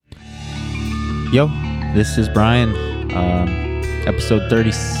Yo, this is Brian. Episode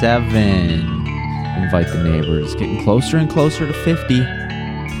 37. Invite the neighbors. Getting closer and closer to 50,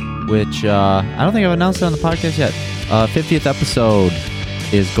 which I don't think I've announced it on the podcast yet. 50th episode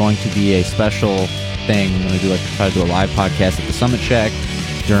is going to be a special thing. I'm going to try to do a live podcast at the Summit Shack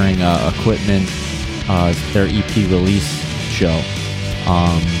during Equipment, their EP release show,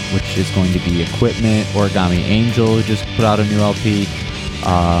 which is going to be Equipment, Origami Angel, who just put out a new LP,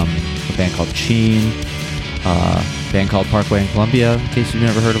 a band called Cheen, a band called Parkway in Columbia, in case you've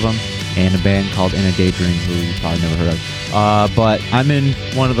never heard of them, and a band called In a Daydream, who you probably never heard of. But I'm in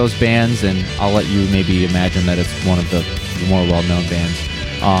one of those bands, and I'll let you maybe imagine that it's one of the more well-known bands.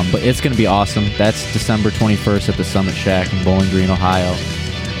 But it's going to be awesome. That's December 21st at the Summit Shack in Bowling Green, Ohio.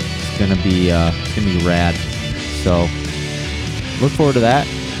 It's going to be rad. So look forward to that.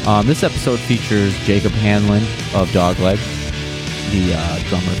 This episode features Jacob Hanlon of Dogleg, the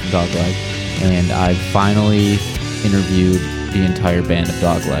drummer from Dogleg, and I finally interviewed the entire band of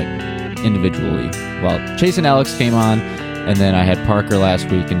Dogleg individually. Well, Chase and Alex came on, and then I had Parker last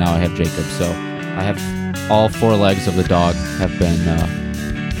week, and now I have Jacob. So I have all four legs of the dog have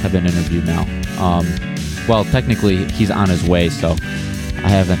been interviewed now. Well, technically he's on his way, so I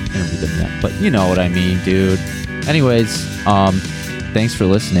haven't interviewed him yet, but you know what I mean, dude. Anyways, thanks for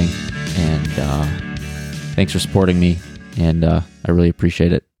listening, and thanks for supporting me, and I really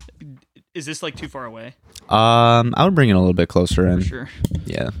appreciate it. Is this like too far away? I would bring it a little bit closer in. Sure.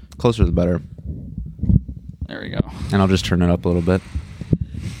 Yeah, closer the better. There we go. And I'll just turn it up a little bit.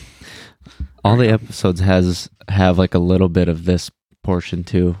 All the episodes have like a little bit of this portion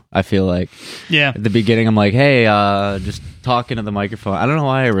too. I feel like, yeah. At the beginning, I'm like, hey, just talking to the microphone. I don't know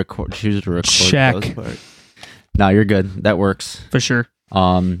why I choose to record Check. those parts. No, you're good. That works For sure.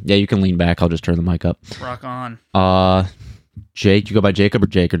 Yeah, you can lean back. I'll just turn the mic up. Rock on. Jake, you go by Jacob or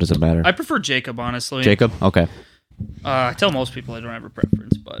Jake, or does it matter? I prefer Jacob, honestly. Jacob? Okay. I tell most people I don't have a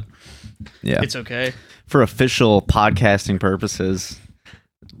preference, but Yeah. it's okay. For official podcasting purposes,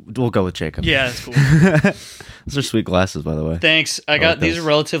 we'll go with Jacob. Yeah, that's cool. Those are sweet glasses, by the way. Thanks. These those. are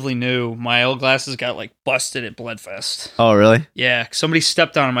relatively new. My old glasses got like busted at Bloodfest. Oh, really? Yeah, somebody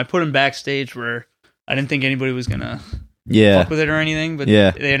stepped on them. I put them backstage where I didn't think anybody was gonna Yeah. fuck with it or anything, but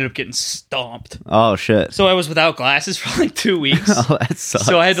Yeah. they ended up getting stomped. Oh, shit. So I was without glasses for like 2 weeks. Oh, that sucks.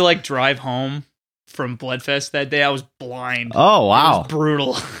 So I had to like drive home from Bloodfest that day. I was blind. Oh, It wow. was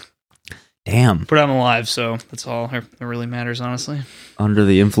brutal. Damn. But I'm alive, so that's all that really matters, honestly. Under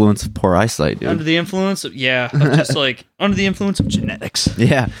the influence of poor eyesight, dude. Under the influence of, just like, under the influence of genetics.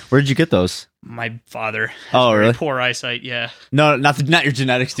 Yeah. Where'd you get those? My father has Oh, very really? poor eyesight, yeah. No, not your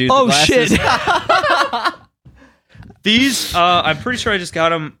genetics, dude. Oh, The glasses. shit. These, I'm pretty sure I just got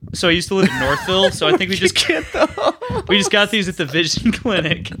them. So I used to live in Northville, so I think we just got these at the Vision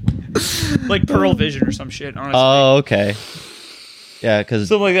Clinic. Like Pearl Vision or some shit, honestly. Oh, okay. Yeah, because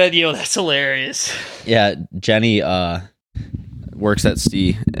Something like that. Yo, that's hilarious. yeah, Jenny works at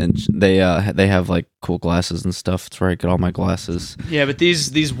STEE, and they have like cool glasses and stuff. That's where I get all my glasses. Yeah, but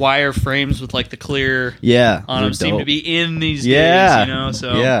these wire frames with like the clear Yeah, on they're them seem to dope. be in these Yeah, days, you know?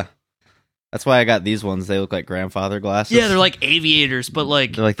 So yeah, that's why I got these ones. They look like grandfather glasses. yeah, they're like aviators, but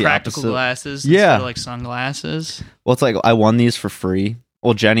like, They're like the practical opposite. glasses Yeah. instead of like sunglasses. Well, it's like I won these for free.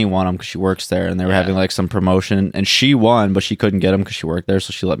 Well, Jenny won them because she works there, and they were Yeah. having like some promotion, and she won, but she couldn't get them because she worked there,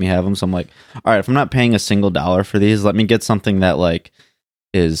 so she let me have them. So I'm like, all right, if I'm not paying a single dollar for these, let me get something that like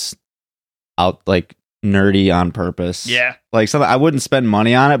is out like nerdy on purpose. Yeah. Like something I wouldn't spend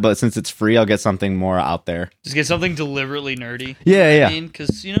money on it, but since it's free, I'll get something more out there. Just get something deliberately nerdy. Yeah, yeah. I mean,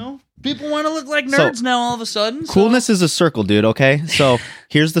 because, you know, people want to look like So, nerds now all of a sudden. so- Coolness is a circle, dude, okay? So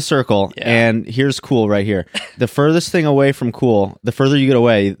here's the circle, Yeah. and here's cool right here. The furthest thing away from cool, the further you get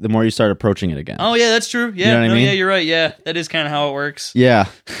away, the more you start approaching it again. Oh, yeah, that's true. Yeah, You know what I mean? yeah, you're right. Yeah, that is kind of how it works. Yeah.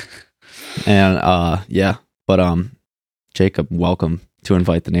 And yeah. But Jacob, welcome to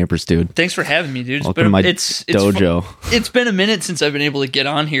Invite the Neighbors, dude. Thanks for having me, dude. It's Welcome been to my it's dojo. It's been a minute since I've been able to get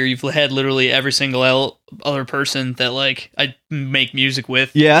on here. You've had literally every single other person that like I make music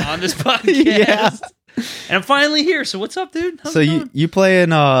with Yeah. on this podcast. Yeah. And I'm finally here. So what's up, dude? How's So it going? you play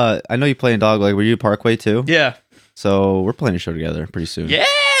in I know you play in Dogleg. Were you Parkway too? Yeah. So we're playing a show together pretty soon. Yeah,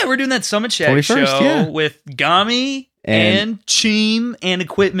 we're doing that Summit Shack 21st, show yeah. with Gami and Cheem and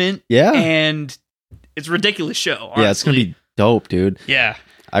Equipment. Yeah. And it's a ridiculous show, honestly. Yeah, it's gonna be dope, dude. Yeah.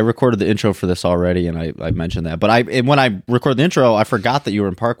 I recorded the intro for this already, and I mentioned that. But when I recorded the intro, I forgot that you were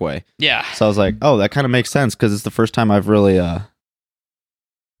in Parkway. Yeah. So I was like, oh, that kind of makes sense because it's the first time I've really.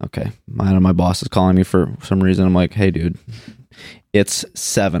 Okay, my boss is calling me for some reason. I'm like, hey, dude, it's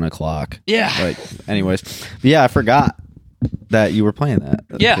 7:00. Yeah. Like, anyways, yeah, I forgot. that you were playing that.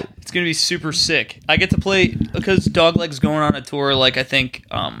 Yeah, it's gonna be super sick. I get to play because Dogleg's going on a tour. Like I think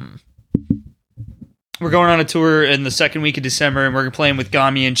we're going on a tour in the second week of December, and we're playing with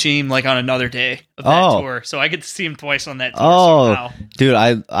Gami and Cheem like on another day of that tour. So I get to see him twice on that tour. Somehow. Dude,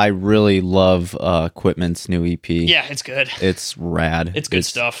 I really love Equipment's new EP. Yeah, it's good. It's rad. It's good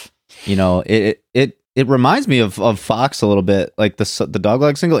stuff. You know, it reminds me of Fox a little bit, like the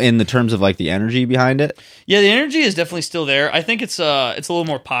Dogleg single, in the terms of like the energy behind it. Yeah, the energy is definitely still there. I think it's a little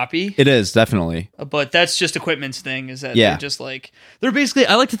more poppy. It is, definitely. But that's just Equipment's thing, is that Yeah. they're just like, they're basically,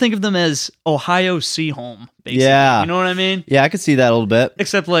 I like to think of them as Ohio Seahome, basically. Yeah. You know what I mean? Yeah, I could see that a little bit.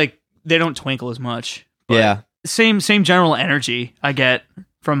 Except like they don't twinkle as much. But Yeah. Same general energy I get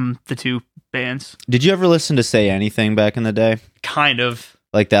from the two bands. Did you ever listen to Say Anything back in the day? Kind of.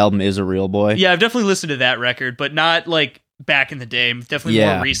 Like the album Is a Real Boy? Yeah, I've definitely listened to that record, but not like back in the day. Definitely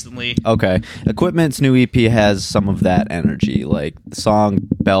Yeah. more recently. Okay. Equipment's new EP has some of that energy. Like the song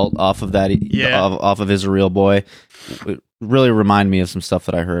Belt off of that, off of Is a Real Boy, it really remind me of some stuff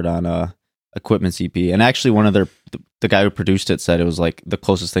that I heard on Equipment's EP. And actually one of the guy who produced it said it was like the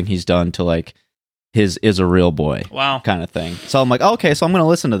closest thing he's done to like his Is a Real Boy kind of thing. So I'm like, okay, so I'm going to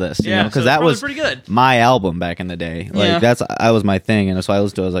listen to this, you know, because that was pretty good. My album back in the day. Like that was my thing, and so I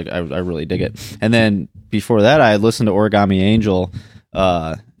listened to it. I was like, I really dig it. And then before that, I listened to Origami Angel,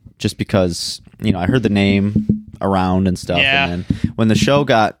 just because I heard the name around and stuff. Yeah. And then when the show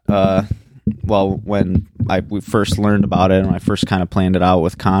got, when we first learned about it and I first kind of planned it out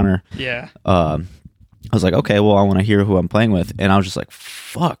with Connor, I was like, okay, well, I want to hear who I'm playing with, and I was just like,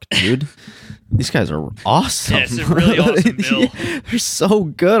 fuck, dude. These guys are awesome. Yeah, it's a really awesome bill. They're so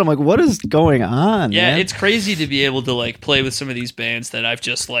good. I'm like, what is going on? Yeah, man? it's crazy to be able to like play with some of these bands that I've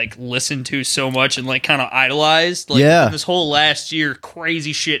just like listened to so much and like kind of idolized. Like in this whole last year,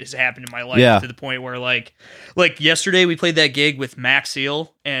 crazy shit has happened in my life to the point where like yesterday we played that gig with Max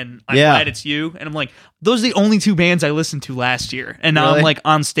Seal and I'm Glad It's You, and I'm like, those are the only two bands I listened to last year, and now I'm like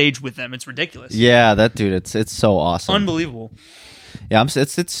on stage with them. It's ridiculous. Yeah, that dude, it's so awesome, unbelievable. Yeah,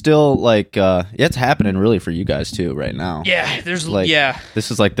 it's still like it's happening really for you guys too right now. Yeah, there's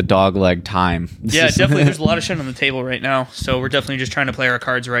this is like the Dogleg time. Definitely. There's a lot of shit on the table right now, so we're definitely just trying to play our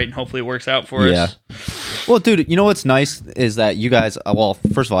cards right, and hopefully it works out for us. Well, dude, you know what's nice is that you guys. Well,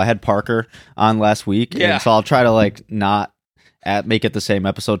 first of all, I had Parker on last week, and so I'll try to like not make it the same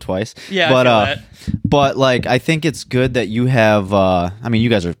episode twice. Yeah, but I feel that. But like I think it's good that you have. I mean, you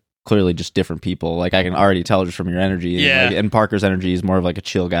guys are clearly just different people. Like I can already tell just from your energy. Yeah. And Parker's energy is more of like a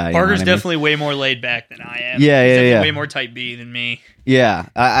chill guy. Parker's definitely way more laid back than I am. Yeah, He's yeah. Way more type B than me. Yeah,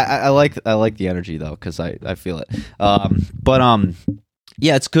 I like the energy though, because I feel it.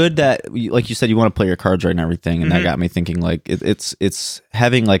 Yeah, it's good that like you said, you want to play your cards right and everything, and that got me thinking like it's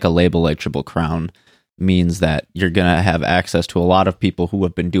having like a label like Triple Crown means that you're gonna have access to a lot of people who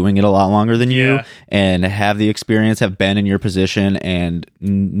have been doing it a lot longer than you and have the experience, have been in your position, and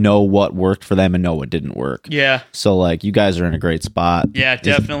know what worked for them and know what didn't work. Yeah. So like you guys are in a great spot. Yeah,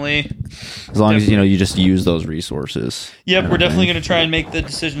 definitely. As long as you just use those resources. Yep, we're definitely gonna try and make the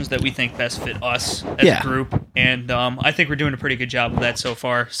decisions that we think best fit us as a group, and I think we're doing a pretty good job of that so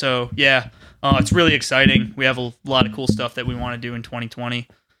far. So yeah, it's really exciting. We have a lot of cool stuff that we want to do in 2020.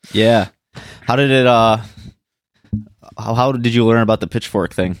 Yeah. How did it? How did you learn about the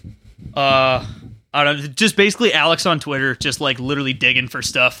Pitchfork thing? I don't know. Just basically Alex on Twitter, just like literally digging for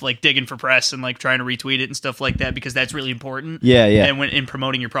stuff, like digging for press and like trying to retweet it and stuff like that, because that's really important. Yeah. And when in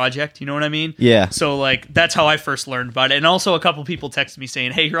promoting your project, you know what I mean? Yeah. So like that's how I first learned about it. And also a couple people texted me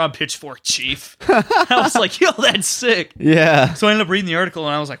saying, "Hey, you're on Pitchfork, Chief." I was like, "Yo, that's sick." Yeah. So I ended up reading the article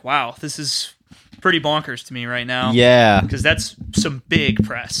and I was like, "Wow, this is pretty bonkers to me right now." Yeah. Because that's some big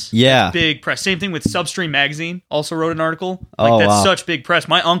press. Yeah. That's big press. Same thing with Substream Magazine also wrote an article. Like, that's such big press.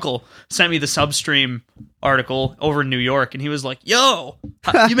 My uncle sent me the Substream article over in New York, and he was like, "Yo,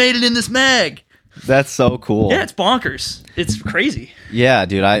 you made it in this mag." That's so cool. Yeah, it's bonkers. It's crazy. Yeah,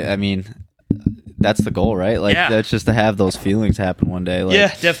 dude. I mean, that's the goal, right? Like, that's just to have those feelings happen one day. Like,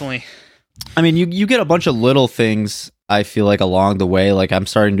 yeah, definitely. I mean, you get a bunch of little things, I feel like, along the way. Like, I'm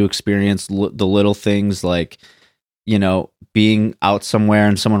starting to experience the little things, like, being out somewhere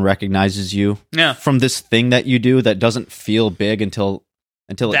and someone recognizes you from this thing that you do that doesn't feel big until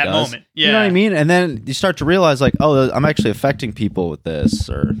it does. That moment. Yeah. You know what I mean? And then you start to realize, like, oh, I'm actually affecting people with this,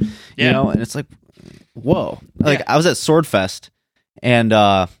 or, and it's like, whoa. Like, I was at Swordfest, and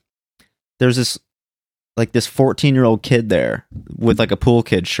there's this 14-year-old kid there with like a Pool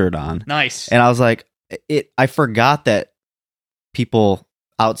Kid shirt on. Nice. And I was like, I forgot that people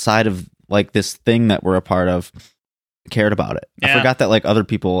outside of like this thing that we're a part of cared about it. I Yeah. forgot that like other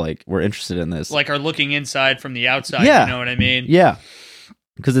people like were interested in this. Like are looking inside from the outside. Yeah. You know what I mean? Yeah,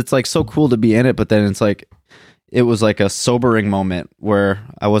 because it's like so cool to be in it, but then it's like it was like a sobering moment where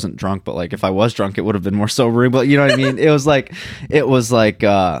I wasn't drunk, but like if I was drunk, it would have been more sobering. But you know what I mean? It was like it's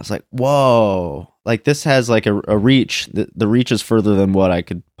like whoa, like this has like a reach. The reach is further than what I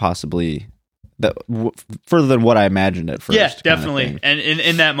could possibly. Further than what I imagined at first. Yeah, definitely. And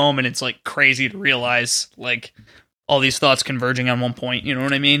in that moment, it's like crazy to realize like all these thoughts converging on one point. You know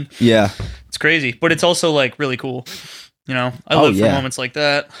what I mean? Yeah, it's crazy, but it's also like really cool. You know, I live for moments like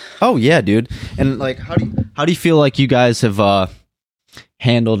that. Oh yeah, dude. And like, how do you feel like you guys have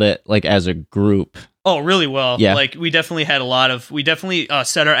handled it like as a group? Oh, really well. Yeah. Like we definitely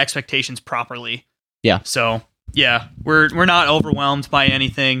set our expectations properly. Yeah. So yeah, we're not overwhelmed by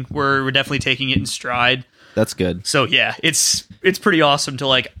anything. We're definitely taking it in stride. That's good. So yeah, it's pretty awesome to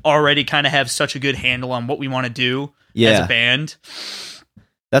like already kind of have such a good handle on what we want to do as a band.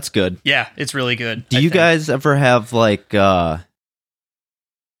 That's good. Yeah, it's really good. Do you guys ever have like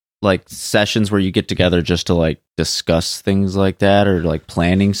sessions where you get together just to like discuss things like that, or like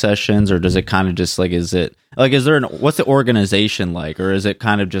planning sessions, or does it kind of just like is there what's the organization like, or is it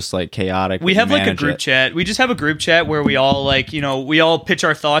kind of just like chaotic? We have like a group chat. We just have a group chat where we all like, you know, we all pitch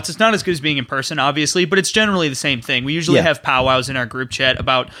our thoughts. It's not as good as being in person, obviously, but it's generally the same thing. We usually have powwows in our group chat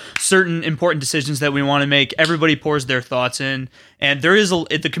about certain important decisions that we want to make. Everybody pours their thoughts in, and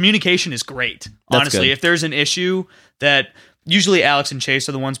the communication is great. Honestly, if there's an issue that usually Alex and Chase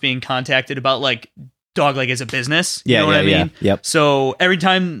are the ones being contacted about like Dogleg as a business. You know what I mean? Yep. So every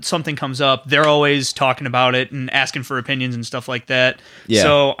time something comes up, they're always talking about it and asking for opinions and stuff like that. Yeah.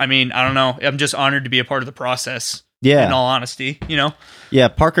 So, I mean, I don't know. I'm just honored to be a part of the process. Yeah. In all honesty, you know? Yeah,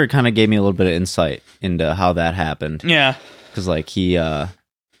 Parker kind of gave me a little bit of insight into how that happened. Yeah. Because like he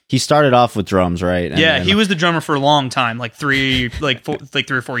started off with drums, right? And he was the drummer for a long time, like 3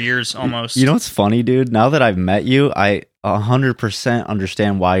 or 4 years almost. You know what's funny, dude? Now that I've met you, I 100%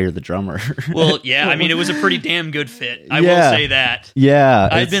 understand why you're the drummer. Well, yeah, I mean, it was a pretty damn good fit. I will say that. Yeah.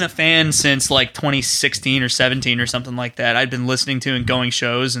 I've been a fan since like 2016 or 17 or something like that. I'd been listening to and going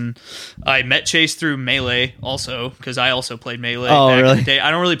shows, and I met Chase through Melee also, because I also played Melee back in the day. I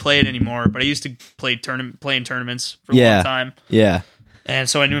don't really play it anymore, but I used to play in tournaments for a long time. Yeah. And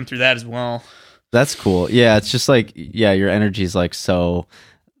so I knew him through that as well. That's cool. Yeah, it's just like, your energy is like so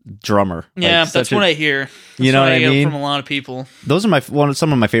drummer. Yeah, that's what I hear. You know what I mean? From a lot of people. Those are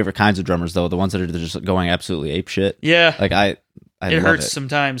some of my favorite kinds of drummers, though. The ones that are just going absolutely ape shit. Yeah. Like I it hurts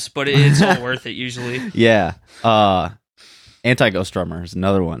sometimes, but it's all worth it usually. Yeah. Anti-Ghost drummer is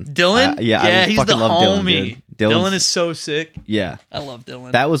another one. Dylan? I he's the love homie. Dylan is so sick. Yeah. I love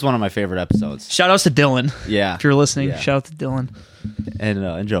Dylan. That was one of my favorite episodes. Shout outs to Dylan. Yeah. If you're listening, shout out to Dylan.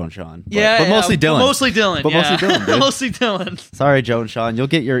 And Joe and Sean. But mostly Dylan. Mostly Dylan. But mostly Dylan, dude. Mostly Dylan. Sorry, Joe and Sean. You'll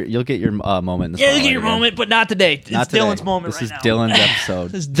get your moment. You'll get your moment, but not today. It's Dylan's moment This is Dylan's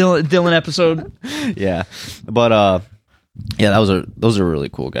episode. This is Dylan episode. Yeah. But those are really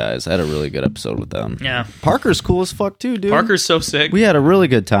cool guys. I had a really good episode with them. Yeah. Parker's cool as fuck too, dude. Parker's so sick. We had a really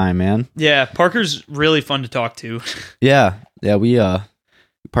good time, man. Yeah, Parker's really fun to talk to. Yeah. We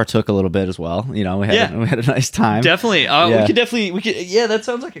partook a little bit as well. You know, we had a nice time. Definitely. We could that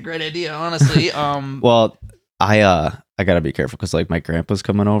sounds like a great idea, honestly. Well, I gotta be careful because like my grandpa's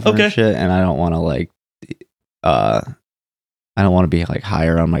coming over and shit, and I don't want to be like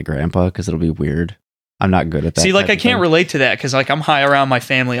higher on my grandpa because it'll be weird. I'm not good at that. See, like I can't relate to that because like I'm high around my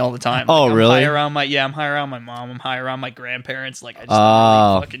family all the time. Oh, like, really? I'm high around my mom. I'm high around my grandparents. Like I just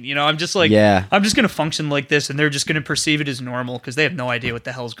really fucking, you know, I'm just like, I'm just gonna function like this, and they're just gonna perceive it as normal because they have no idea what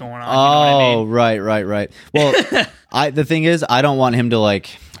the hell's going on. You know what I mean? Right. Well, the thing is, I don't want him to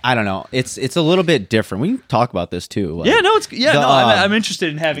like. I don't know. It's a little bit different. We can talk about this too. Like, I'm interested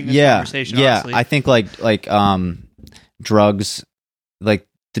in having this conversation. Honestly. I think like drugs, like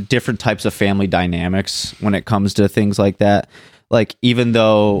the different types of family dynamics when it comes to things like that. Like even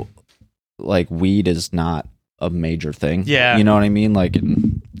though like weed is not a major thing, you know what I mean. Like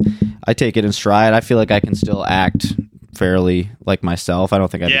I take it in stride. I feel like I can still act fairly like myself. I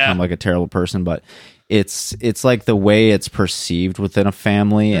don't think I become like a terrible person, but it's like the way it's perceived within a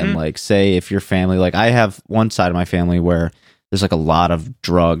family. And like, say if your family, like I have one side of my family where there's like a lot of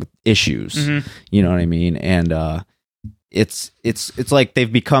drug issues, you know what I mean? And, it's like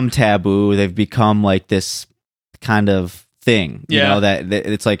they've become taboo. They've become like this kind of thing, you know, that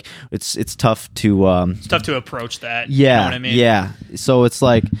it's like, it's tough to, it's tough to approach that. Yeah. You know what I mean? Yeah. So it's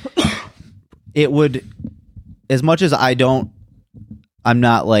like, it would, as much as I'm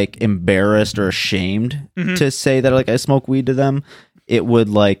not like embarrassed or ashamed to say that like I smoke weed to them. it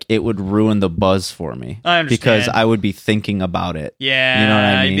would ruin the buzz for me. I understand. Because I would be thinking about it. Yeah, you know what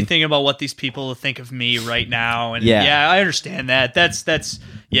I mean? You'd be thinking about what these people will think of me right now, and Yeah. I understand that. That's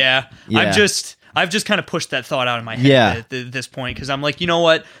Yeah. I've just kind of pushed that thought out of my head at this point, because I'm like, you know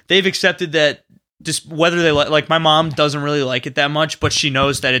what? They've accepted that, just whether they like my mom doesn't really like it that much, but she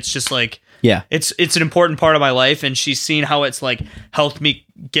knows that it's just like, Yeah. it's an important part of my life, and she's seen how it's like helped me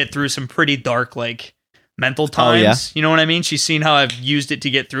get through some pretty dark like mental times. Oh, yeah. You know what I mean? She's seen how I've used it to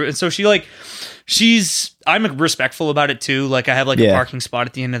get through it. And so I'm respectful about it too. Like, I have like a parking spot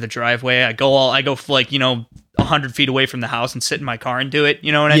at the end of the driveway. I go like, 100 feet away from the house and sit in my car and do it.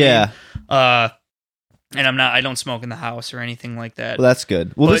 You know what I mean? And I don't smoke in the house or anything like that. Well, that's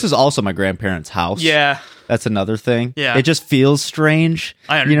good. Well, this is also my grandparents' house. Yeah. That's another thing. Yeah. It just feels strange.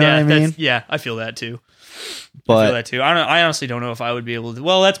 You know what I mean? Yeah, I feel that too. But I honestly don't know if I would be able to.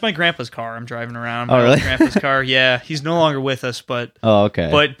 Well, that's my grandpa's car. I'm driving around. Oh, really? Grandpa's car. Yeah, he's no longer with us, but oh, okay.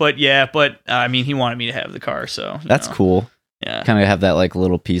 But I mean, he wanted me to have the car, so that's cool. Yeah, kind of have that like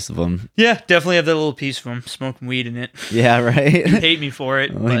little piece of him. Yeah, definitely have that little piece of him smoking weed in it. Yeah, right. You hate me for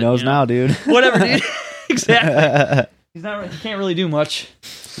it. Well, he knows now, dude. Whatever, dude. Exactly. He can't really do much.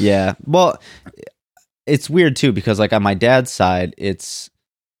 Yeah. Well, it's weird too, because like on my dad's side,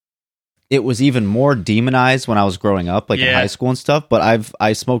 it was even more demonized when I was growing up, like in high school and stuff. But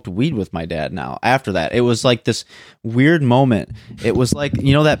I smoked weed with my dad now. After that, it was like this weird moment. It was like,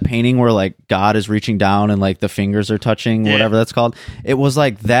 that painting where like God is reaching down and like the fingers are touching, whatever that's called. It was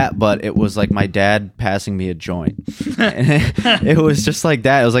like that, but it was like my dad passing me a joint. It was just like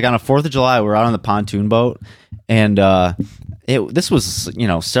that. It was like on a 4th of July, we were out on the pontoon boat, and this was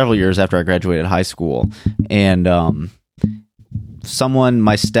several years after I graduated high school, and my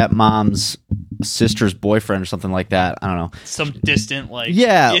stepmom's sister's boyfriend or something like that, I don't know, some distant like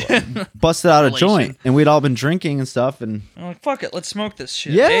busted out a joint, and we'd all been drinking and stuff, and I'm like, fuck it, let's smoke this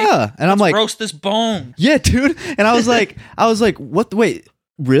shit. And I'm like, roast this bone. Yeah, dude. And I was like what? Wait,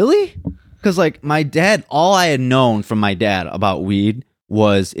 really? Because like my dad, all I had known from my dad about weed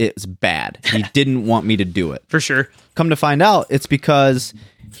was it's bad. He didn't want me to do it. For sure. Come to find out, it's because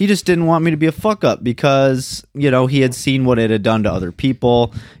he just didn't want me to be a fuck up, because he had seen what it had done to other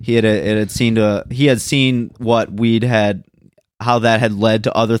people. He had seen what weed how that had led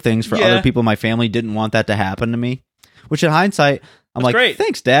to other things for other people in my family. Didn't want that to happen to me. Which in hindsight, I'm like, great.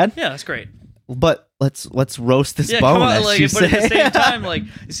 Thanks, Dad. Yeah, that's great. But let's roast this bone. Come on, as like, you but say. at the same time, like,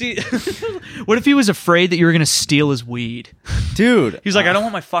 see, what if he was afraid that you were gonna steal his weed, dude? He's like, I don't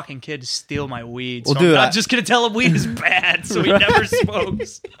want my fucking kid to steal my weed, so well, dude, I'm not just gonna tell him weed is bad, so he never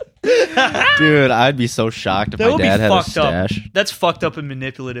smokes. Dude, I'd be so shocked if my dad had a stash. Up. That's fucked up and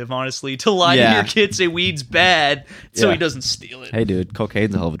manipulative, honestly. To lie to your kid, say weed's bad, so he doesn't steal it. Hey, dude,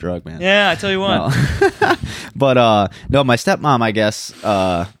 cocaine's a hell of a drug, man. Yeah, I tell you what. No. But no, my stepmom, I guess.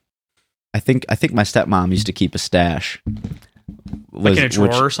 I think my stepmom used to keep a stash. Like in a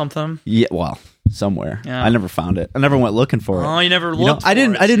drawer or something? Yeah, well, somewhere. Yeah. I never found it. I never went looking for it. Oh, you never looked. I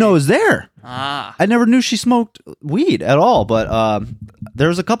didn't know it was there. Ah. I never knew she smoked weed at all. But there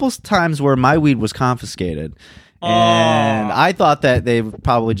was a couple times where my weed was confiscated. And I thought that they would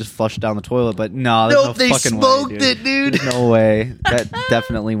probably just flush it down the toilet, but no, there's no they fucking smoked way, it, dude. There's no way. That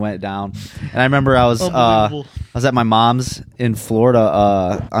definitely went down. And I remember I was at my mom's in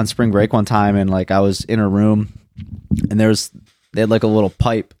Florida on spring break one time, and like I was in her room, and they had like a little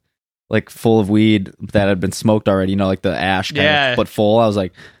pipe like full of weed that had been smoked already, like the ash kind of, but full. I was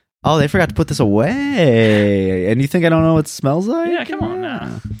like, oh, they forgot to put this away. And you think I don't know what it smells like? Yeah, come on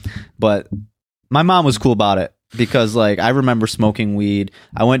now. But my mom was cool about it, because like I remember smoking weed.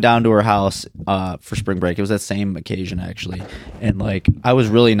 I went down to her house for spring break. It was that same occasion actually, and like I was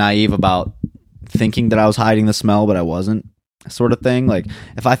really naive about thinking that I was hiding the smell, but I wasn't, sort of thing. Like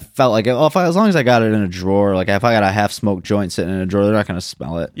if I felt like, as long as I got it in a drawer, like if I got a half smoked joint sitting in a drawer, they're not gonna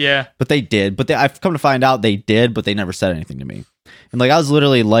smell it. Yeah, but they did. But I've come to find out they did, but they never said anything to me. And like I was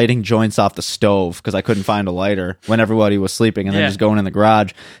literally lighting joints off the stove because I couldn't find a lighter when everybody was sleeping, and then just going in the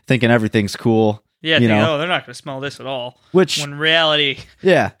garage thinking everyth's cool. Yeah, they're not going to smell this at all. Which, when in reality,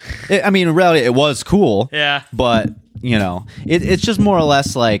 in reality, it was cool. Yeah, but it's just more or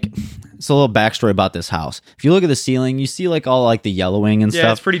less like, it's a little backstory about this house. If you look at the ceiling, you see like all like the yellowing and stuff.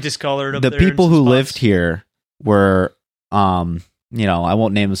 Yeah, it's pretty discolored up the there. The people who lived here were, I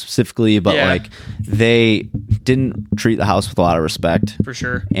won't name them specifically, but like they didn't treat the house with a lot of respect, for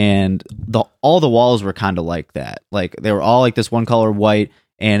sure. And all the walls were kind of like that. Like they were all like this one color white.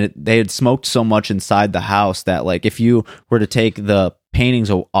 And they had smoked so much inside the house that, like, if you were to take the paintings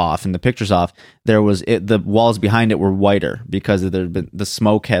off and the pictures off, the walls behind it were whiter because the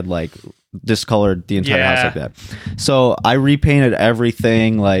smoke had like discolored the entire Yeah. house like that. So I repainted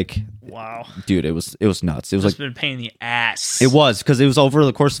everything. Like, Wow. dude, it was nuts. It was It's like been a pain in the ass. it was because it was over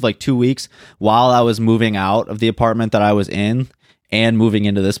the course of like 2 weeks while I was moving out of the apartment that I was in and moving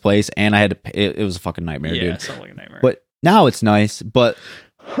into this place, and I had to. It was a fucking nightmare, Yeah, dude. it sounds like a nightmare. But now it's nice, but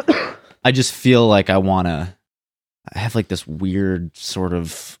I just feel like I have like this weird sort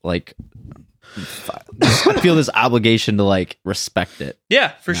of like I feel this obligation to like respect it. yeah,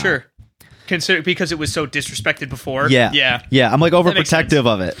 for No. sure. Consider because it was so disrespected before. Yeah. Yeah. Yeah, I'm like That makes sense. overprotective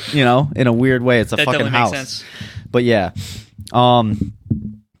of it, you know, in a weird way. It's a That fucking definitely house. makes sense. But yeah.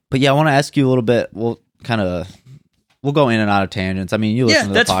 But yeah, I want to ask you a little bit. We'll go in and out of tangents. I mean, you listen Yeah, to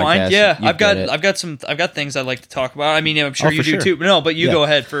the that's podcast. fine. Yeah, you get it. I've got things I'd like to talk about. I mean, I'm sure Oh, you for do sure. too. But no, but you Yeah. go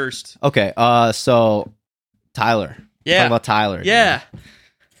ahead first. Okay, so Tyler. Yeah. Talk about Tyler. Yeah.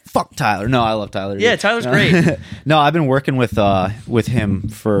 Fuck Tyler. No, I love Tyler. Yeah, dude. Tyler's great. No, I've been working with him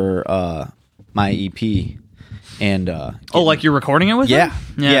for my EP, and Oh, like you're recording it with Yeah.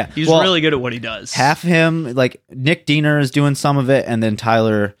 him? Yeah. He's Well, really good at what he does. half him, like Nick Diener is doing some of it, and then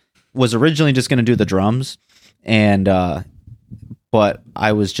Tyler was originally just going to do the drums, and but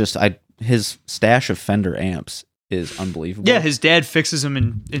I was just his stash of Fender amps is unbelievable. Yeah, his dad fixes him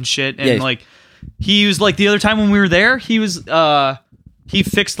and shit. And Yeah. like he was like the other time when we were there, he was he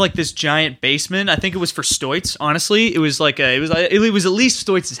fixed like this giant basement. I think it was for Stoitz, honestly. It was like it was at least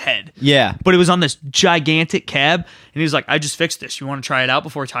Stoitz's head. yeah, But it was on this gigantic cab, and he was like, I just fixed this. You want to try it out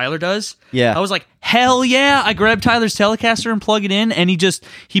before Tyler does? Yeah. I was like, hell yeah. I grabbed Tyler's Telecaster and plug it in, and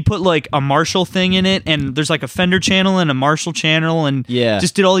he put like a Marshall thing in it, and there's like a Fender channel and a Marshall channel, and Yeah.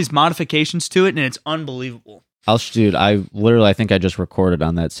 just did all these modifications to it, and it's unbelievable. dude, I think I just recorded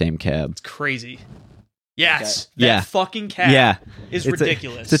on that same cab. It's crazy. Yes. Okay. That Yeah. fucking cab Yeah, is It's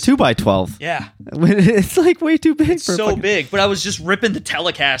ridiculous. It's a 2x12. Yeah. It's like way too big. It's for a so fucking- big, but I was just ripping the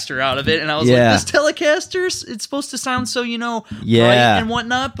Telecaster out of it, and I was Yeah. like, this Telecaster's, it's supposed to sound so, Yeah. bright and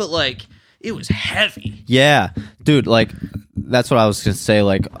whatnot, but like, it was heavy. Yeah, dude, like that's what I was gonna say.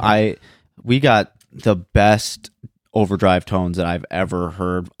 Like we got the best overdrive tones that I've ever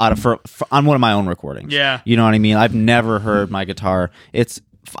heard on one of my own recordings. Yeah. You know what I mean? I've never heard my guitar.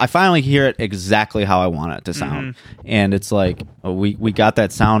 I finally hear it exactly how I want it to sound. And it's like we got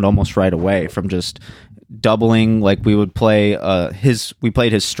that sound almost right away from just doubling. Like we would play we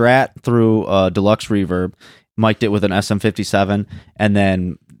played his Strat through Deluxe Reverb, mic'd it with an SM57, and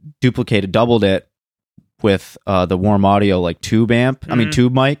then doubled it with the Warm Audio like tube amp. I mean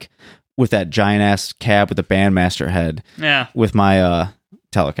tube mic with that giant ass cab with the Bandmaster head Yeah. with my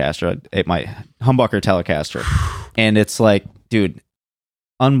Telecaster, my humbucker Telecaster. And it's like, dude,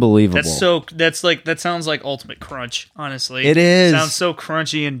 unbelievable. That sounds like Ultimate Crunch, honestly. It is. Sounds so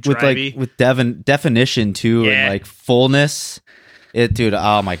crunchy and with drivey. like with definition too, Yeah. and like fullness. Dude,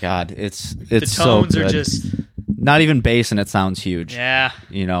 oh my god, it's the so tones good. are just, Not even bass, and it sounds huge. yeah.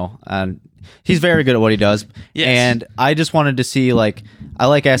 You know, and he's very good at what he does. Yes. And I just wanted to see, like, I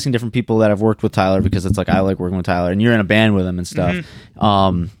like asking different people that have worked with Tyler, because it's like I like working with Tyler, and you're in a band with him and stuff.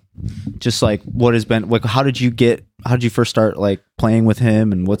 Just like what has been like, how did you first start like playing with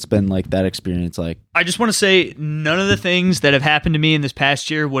him, and what's been like that experience like? I just want to say none of the things that have happened to me in this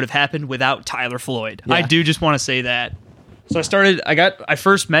past year would have happened without Tyler Floyd. Yeah. I do just want to say that. So I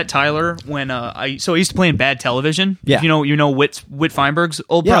first met Tyler when I used to play in Bad Television. Yeah. If you know Whit Feinberg's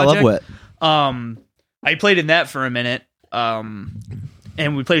old Yeah, project. I love Whit. I played in that for a minute.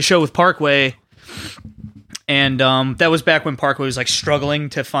 And we played a show with Parkway. And that was back when Parkway was like struggling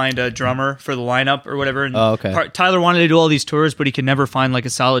to find a drummer for the lineup or whatever. And Oh, okay. Tyler wanted to do all these tours, but he could never find like a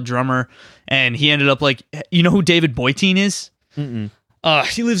solid drummer. And he ended up like, you know who David Boytine is?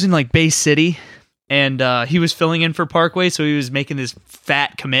 He lives in like Bay City, and he was filling in for Parkway, so he was making this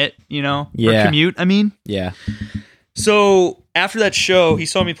fat commit, or Yeah. commute. I mean, Yeah. so after that show, he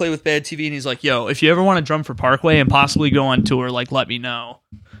saw me play with Bad TV, and he's like, "Yo, if you ever want to drum for Parkway and possibly go on tour, like let me know."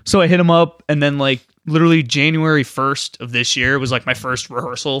 So I hit him up, and then like literally January 1st of this year was like my first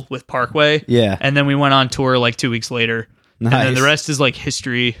rehearsal with Parkway. Yeah. And then we went on tour like 2 weeks later. And then Nice. the rest is like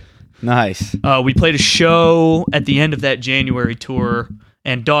history. Nice. We played a show at the end of that January tour,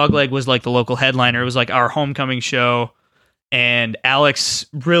 and Dogleg was like the local headliner. It was like our homecoming show. And Alex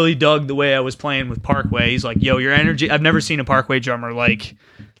really dug the way I was playing with Parkway. He's like, "Yo, your energy! I've never seen a Parkway drummer like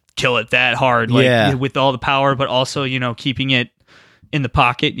kill it that hard, like Yeah. with all the power, but also keeping it in the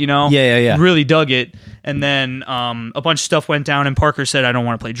pocket. Yeah. Really dug it." And then a bunch of stuff went down, and Parker said, "I don't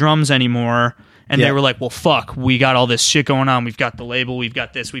want to play drums anymore." And Yeah. they were like, "Well, fuck, we got all this shit going on. We've got the label, we've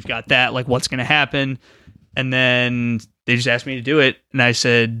got this, we've got that. Like, what's gonna happen?" And then they just asked me to do it, and I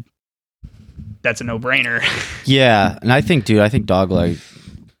said, "That's a no-brainer." Yeah. And I think Dogleg,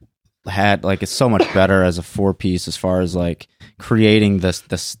 had like it's so much better as a 4-piece as far as like creating the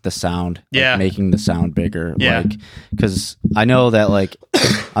sound, like making the sound bigger. Like, because I know that like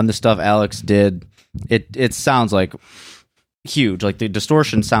on the stuff Alex did, it sounds like huge, like the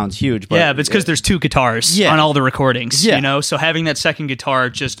distortion sounds huge, but but it's because there's 2 guitars on all the recordings, you know, so having that second guitar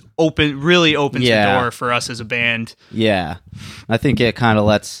just really opens the door for us as a band. I think it kind of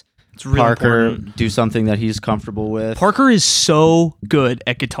lets really Parker do something that he's comfortable with. Parker is so good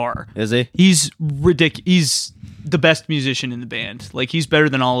at guitar. Is he? He's ridiculous. He's the best musician in the band. Like, he's better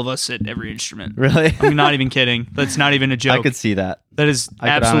than all of us at every instrument. Really? I'm not even kidding. That's not even a joke. I could see that. That is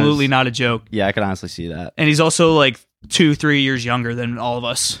absolutely not a joke. Yeah, I could honestly see that. And he's also like 2-3 years younger than all of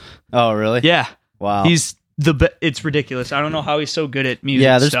us. Oh, really? Yeah. Wow. He's it's ridiculous. I don't know how he's so good at music.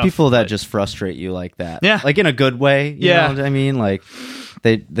 Yeah, there's people that just frustrate you like that. Yeah. Like in a good way. You know what I mean? Like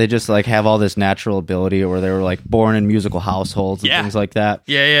they just like have all this natural ability, or they were like born in musical households and things like that.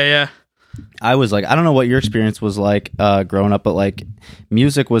 Yeah. I was like, I don't know what your experience was like growing up, but like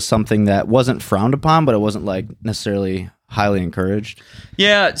music was something that wasn't frowned upon, but it wasn't like necessarily highly encouraged.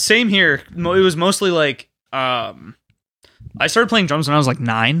 Yeah, same here. It was mostly like I started playing drums when I was like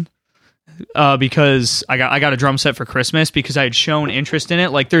 9. Because I got a drum set for Christmas because I had shown interest in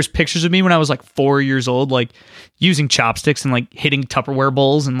it. Like, there's pictures of me when I was like 4 years old, like using chopsticks and like hitting Tupperware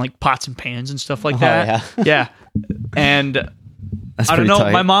bowls and like pots and pans and stuff like that. Yeah. And that's I don't know.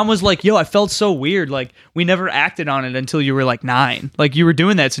 tight. My mom was like, yo, I felt so weird. Like, we never acted on it until you were like 9. Like, you were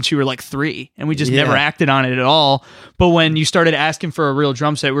doing that since you were like 3, and we just never acted on it at all. But when you started asking for a real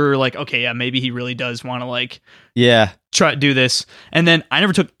drum set, we were like, okay, yeah, maybe he really does want to like try to do this. And then I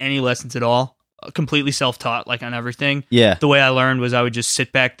never took any lessons at all. Completely self-taught, like on everything. Yeah. The way I learned was I would just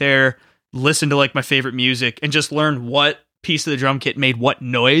sit back there, listen to like my favorite music, and just learn what piece of the drum kit made what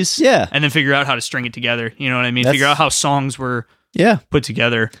noise. Yeah. And then figure out how to string it together. You know what I mean? Figure out how songs were put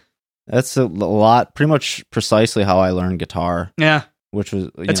together. That's a lot, pretty much precisely how I learned guitar. Yeah. Which was,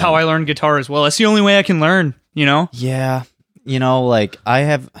 that's how I learned guitar as well. That's the only way I can learn, you know? Yeah. You know, like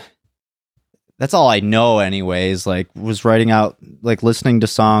that's all I know anyways, like was writing out, like listening to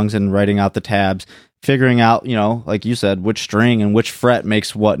songs and writing out the tabs, figuring out, you know, like you said, which string and which fret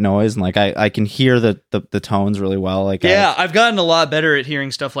makes what noise. And like, I can hear the tones really well. Like, I've gotten a lot better at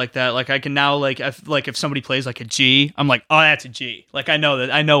hearing stuff like that. Like I can now, if somebody plays like a G, I'm like, oh, that's a G. Like I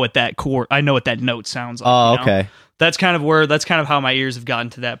know what that chord, I know what that note sounds like. Oh, you know? okay. That's kind of how my ears have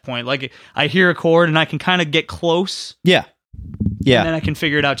gotten to that point. Like I hear a chord and I can kind of get close. Yeah. And then I can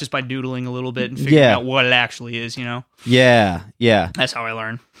figure it out just by doodling a little bit and figuring out what it actually is, you know? Yeah. That's how I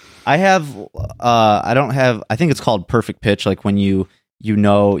learn. I think it's called perfect pitch. Like when you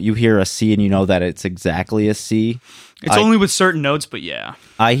hear a C and you know that it's exactly a C. It's only with certain notes, but yeah.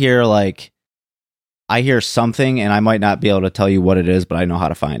 I hear something and I might not be able to tell you what it is, but I know how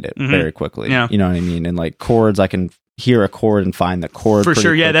to find it very quickly. Yeah. You know what I mean? And like chords, I can hear a chord and find the chord for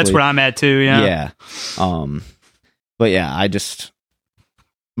sure. Yeah, quickly. that's where I'm at too. Yeah. Yeah. But yeah,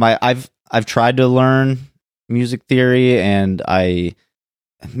 I've tried to learn music theory, and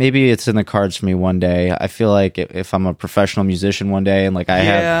maybe it's in the cards for me one day. I feel like if I'm a professional musician one day, and like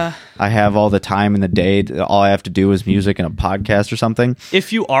I have all the time in the day, all I have to do is music and a podcast or something.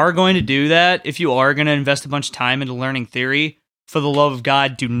 If you are going to do that, if you are going to invest a bunch of time into learning theory, for the love of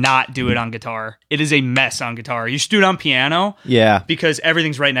God, do not do it on guitar. It is a mess on guitar. You should do it on piano. Yeah. Because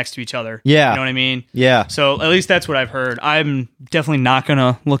everything's right next to each other. Yeah. You know what I mean? Yeah. So at least that's what I've heard. I'm definitely not going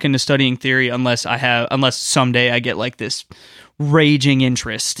to look into studying theory unless someday I get like this raging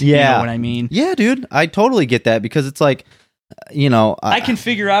interest. Yeah. You know what I mean? Yeah, dude. I totally get that because it's like, you know. I can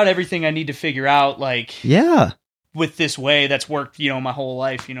figure out everything I need to figure out, like. Yeah. With this way that's worked, you know, my whole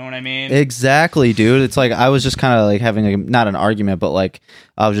life, you know what I mean? Exactly, dude. It's like I was just kind of like having not an argument, but like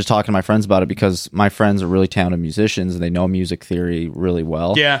I was just talking to my friends about it because my friends are really talented musicians and they know music theory really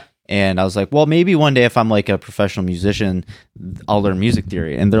well. Yeah. And I was like, well, maybe one day if I'm like a professional musician, I'll learn music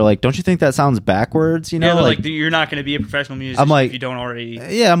theory. And they're like, don't you think that sounds backwards? You know, yeah, like you're not going to be a professional musician if you don't already.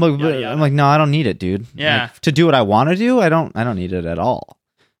 Yeah, I'm like, no, I don't need it, dude. Yeah. Like, to do what I want to do, I don't need it at all.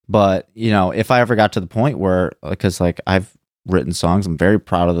 But, you know, if I ever got to the point where, because like I've written songs, I'm very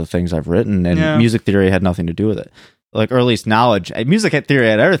proud of the things I've written, and music theory had nothing to do with it. Like, or at least knowledge. Music theory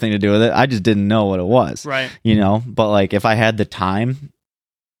had everything to do with it. I just didn't know what it was. Right. You know, but like if I had the time,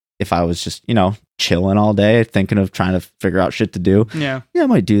 if I was just, you know, chilling all day, thinking of trying to figure out shit to do. Yeah, I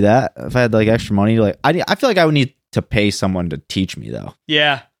might do that. If I had like extra money, like I feel like I would need to pay someone to teach me though.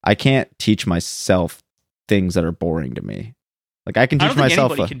 Yeah. I can't teach myself things that are boring to me. Like I can teach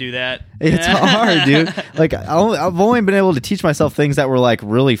myself. Anybody can do that. It's hard, dude. Like I've only been able to teach myself things that were like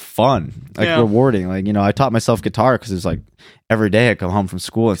really fun, like rewarding. Like, you know, I taught myself guitar because it's like every day I come home from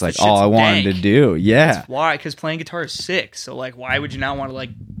school, it's like This all shit's I wanted dank. to do. Yeah. That's why, because playing guitar is sick. So like, why would you not want to like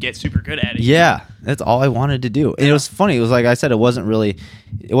get super good at it? Yeah, that's all I wanted to do. And it was funny. It was like I said, it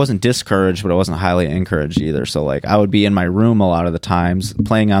wasn't discouraged, but it wasn't highly encouraged either. So like I would be in my room a lot of the times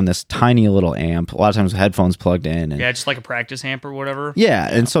playing on this tiny little amp, a lot of times with headphones plugged in. And Yeah, just like a practice amp or whatever. yeah,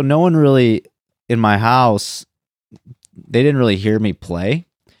 and so no one really in my house, they didn't really hear me play.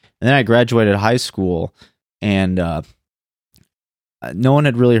 And then I graduated high school, and no one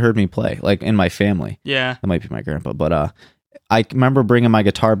had really heard me play, like in my family. Yeah. That might be my grandpa, but I remember bringing my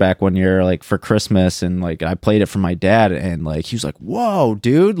guitar back one year, like for Christmas, and like I played it for my dad, and like he was like, "Whoa,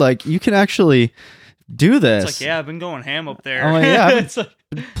 dude! Like you can actually do this." It's like, yeah, I've been going ham up there. I'm like, yeah, I've been It's like,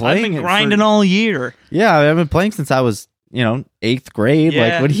 playing I've it been for- grinding all year. Yeah, I've been playing since I was, 8th grade.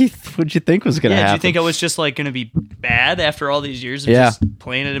 Yeah. Like, what'd you think was gonna Yeah, happen? did you think I was just like going to be bad after all these years of Yeah. just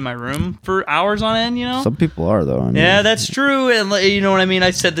playing it in my room for hours on end, Some people are though. I mean, Yeah, that's true. And like, you know what I mean?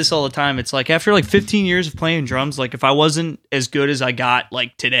 I said this all the time. It's like after like 15 years of playing drums, like if I wasn't as good as I got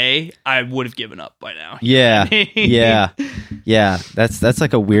like today, I would have given up by now. Yeah, yeah. That's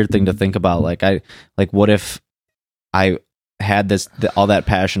like a weird thing to think about. Like what if I had all that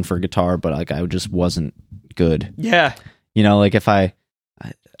passion for guitar, but like I just wasn't good. Yeah. Like if I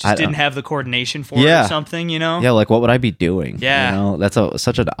Just didn't have the coordination for it Yeah. or something, you know? yeah, like what would I be doing? Yeah. That's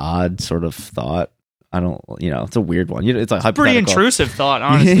such an odd sort of thought. I don't, it's a weird one. It's like Pretty hypothetical. intrusive thought,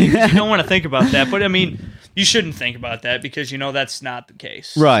 honestly. 'Cause you don't want to think about that. But I mean, you shouldn't think about that because that's not the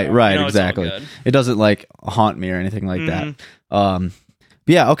case. Right, So, right, it's all exactly. good. It doesn't like haunt me or anything like Mhm. that.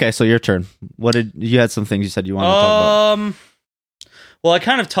 But yeah, okay, so your turn. You had some things you said you wanted to talk about. Well, I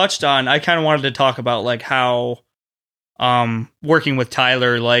kind of wanted to talk about like how working with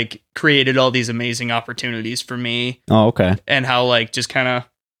Tyler like created all these amazing opportunities for me, Oh, okay. and how like just kind of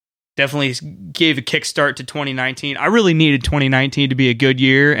definitely gave a kickstart to 2019. I really needed 2019 to be a good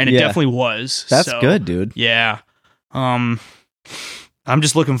year, and it Yeah. definitely was. That's So, good, dude. Yeah. I'm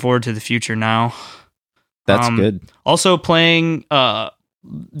just looking forward to the future now. That's good. Also playing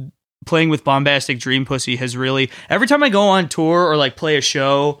with Bombastic Dream Pussy has really, every time I go on tour or like play a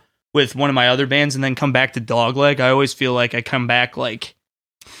show with one of my other bands and then come back to Dogleg, I always feel like I come back like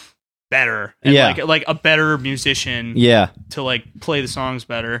better and Yeah. like a better musician Yeah. to like play the songs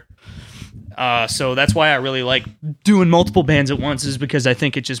better. So that's why I really like doing multiple bands at once, is because I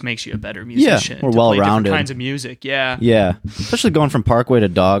think it just makes you a better musician. more to play different well-rounded. kinds of music. Yeah. Yeah. Especially going from Parkway to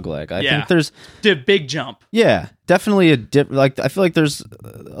Dogleg. I Yeah. think there's The big jump. definitely I feel like there's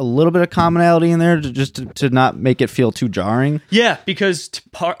a little bit of commonality in there to not make it feel too jarring. Yeah, because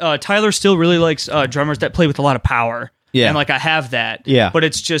Tyler still really likes drummers that play with a lot of power. Yeah. And like I have that. Yeah. But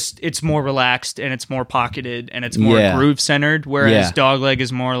it's more relaxed and it's more pocketed and it's more Yeah. groove centered, whereas Yeah. Dogleg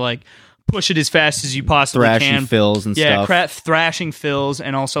is more like push it as fast as you possibly Thrashing can. fills and Yeah, stuff. thrashing fills,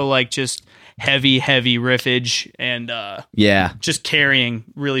 and also like just heavy riffage and Yeah. just carrying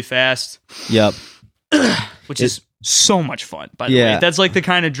really fast, Yep. which is so much fun, by the Yeah. way. That's like the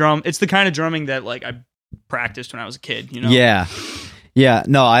kind of drumming that like I practiced when I was a kid, you know? Yeah. Yeah.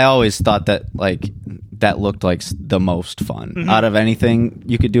 No, I always thought that like that looked like the most fun out of anything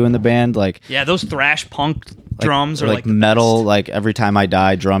you could do in the band. Like Yeah, those thrash punk drums are like the metal, best. like Every Time I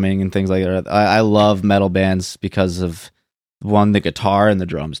Die drumming and things like that. I love metal bands because of the guitar and the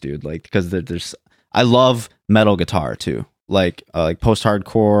drums, dude. Like because there's I love metal guitar too, like post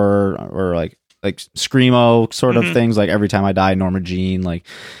hardcore or like screamo sort of things. Like Every Time I Die, Norma Jean. Like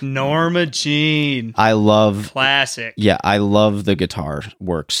Norma Jean, I love. classic. Yeah, I love the guitar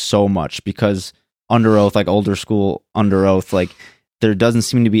work so much because Under Oath, like older school Under Oath, like there doesn't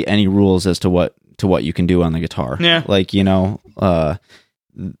seem to be any rules as to what you can do on the guitar. Yeah. Like,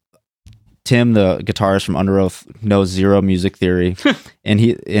 Tim, the guitarist from Under Oath, knows zero music theory,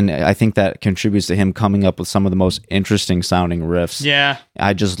 and I think that contributes to him coming up with some of the most interesting sounding riffs. Yeah,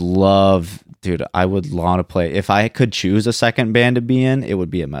 I just love, dude. I would want to play. If I could choose a second band to be in, it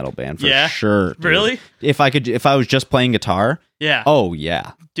would be a metal band for sure. Dude. Really? If I was just playing guitar, yeah. oh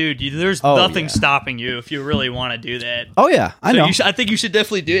yeah, Dude, there's Oh, nothing yeah. stopping you if you really want to do that. oh yeah, I So know. I think you should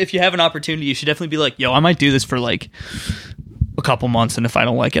definitely do it. If you have an opportunity, you should definitely be like, yo, I might do this for like a couple months, and if I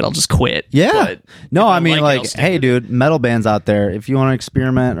don't like it, I'll just quit. Yeah. But No, if I mean, like it, like, I'll stick hey, with dude, metal bands out there, if you want to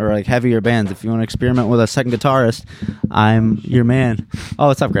experiment, or like heavier bands, if you want to experiment with a second guitarist, I'm your man. Oh,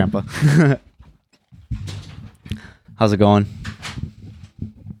 what's up, Grandpa? How's it going?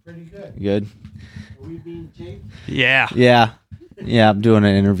 Pretty good. Good? Are we being taped? Yeah. Yeah. Yeah, I'm doing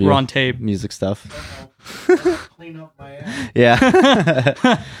an interview. We're on tape. Music stuff. Clean up my ass.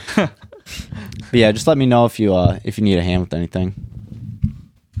 Yeah. But yeah, just let me know if you need a hand with anything.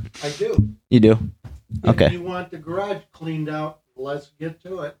 I do. You do? Okay. If you want the garage cleaned out, let's get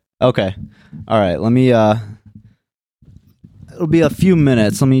to it. Okay. All right. Let me. It'll be a few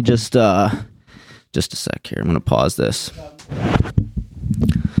minutes. Let me just a sec here. I'm gonna pause this.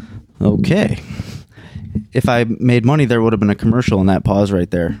 Okay. If I made money, there would have been a commercial in that pause right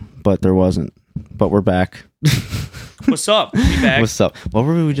there, but there wasn't. But we're back. What's up? You back? What's up? What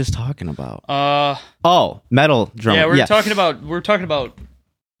were we just talking about? Oh, metal drum. yeah, we're talking about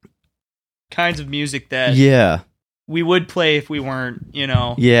kinds of music that Yeah. we would play if we weren't,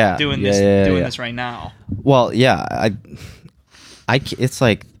 Yeah. doing Yeah, this right now. Well, yeah, it's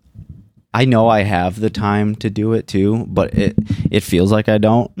like I know I have the time to do it too, but it feels like I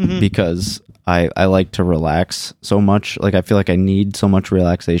don't because I like to relax so much. Like I feel like I need so much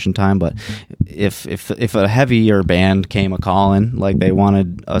relaxation time. But if a heavier band came a calling, like they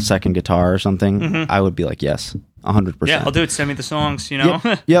wanted a second guitar or something, I would be like, yes, 100%. Yeah, I'll do it. Send me the songs.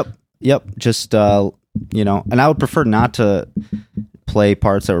 Yep. Just and I would prefer not to play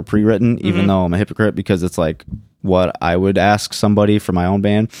parts that were pre-written, even though I'm a hypocrite because it's like what I would ask somebody for my own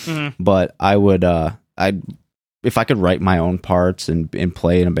band. But I would, if I could write my own parts and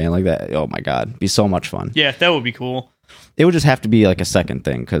play in a band like that, oh my God, it'd be so much fun. Yeah, that would be cool. It would just have to be like a second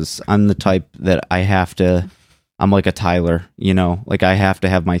thing because I'm the type that I'm like a Tyler, like I have to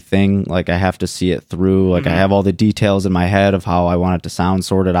have my thing, like I have to see it through, like I have all the details in my head of how I want it to sound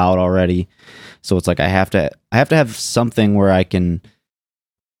sorted out already. So it's like I have to have something where I can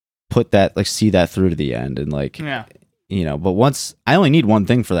put that, like see that through to the end and like, but once I only need one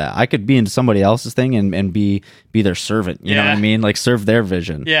thing for that. I could be into somebody else's thing and be their servant, you know what I mean? Like serve their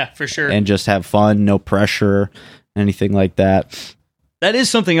vision. Yeah, for sure. And just have fun, no pressure, anything like that. That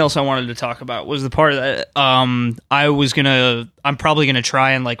is something else I wanted to talk about was the part that I'm probably gonna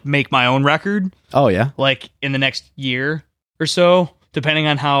try and like make my own record. Oh yeah. Like in the next year or so, depending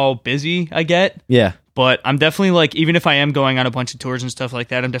on how busy I get. Yeah. But I'm definitely like, even if I am going on a bunch of tours and stuff like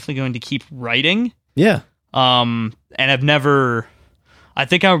that, I'm definitely going to keep writing. Yeah. And I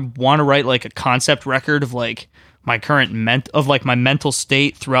think I want to write like a concept record of like my current my mental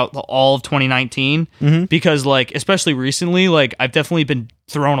state throughout all of 2019 because like especially recently like I've definitely been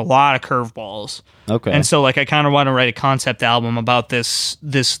thrown a lot of curveballs. Okay. And so like I kind of want to write a concept album about these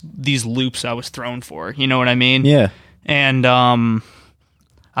loops I was thrown for, you know what I mean? Yeah. And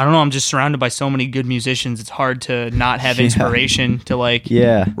I don't know, I'm just surrounded by so many good musicians. It's hard to not have inspiration to like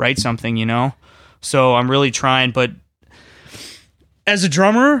write something, So I'm really trying, but as a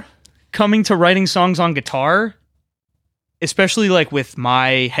drummer, coming to writing songs on guitar, especially like with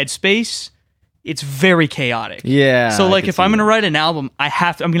my headspace, it's very chaotic. Yeah. So like if I'm going to write an album, I'm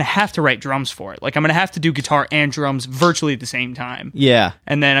going to have to write drums for it. Like I'm going to have to do guitar and drums virtually at the same time. Yeah.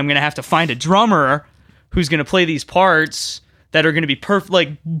 And then I'm going to have to find a drummer who's going to play these parts that are going to be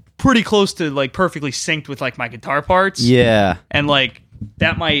pretty close to like perfectly synced with like my guitar parts. Yeah. And like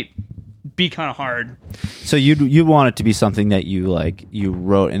that might be kind of hard. So you want it to be something that you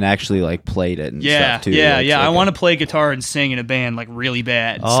wrote and actually like played it and stuff too. Yeah. Like, I want to play guitar and sing in a band like really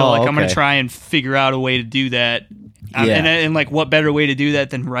bad. Oh, so like I'm going okay. to try and figure out a way to do that. Yeah. And like what better way to do that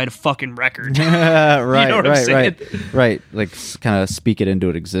than write a fucking record? Right, You know what I'm saying? right. Like kind of speak it into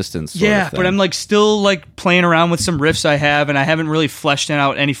existence. Sort of thing. But I'm like still like playing around with some riffs I have, and I haven't really fleshed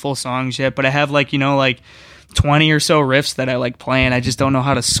out any full songs yet. But I have like 20 or so riffs that I like playing. I just don't know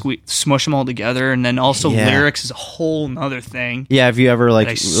how to smush them all together. And then also lyrics is a whole nother thing. Yeah. Have you ever like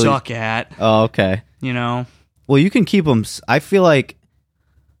that I suck at? Oh, okay. Well, you can keep them. I feel like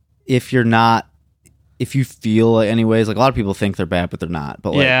if you feel anyways, like a lot of people think they're bad, but they're not.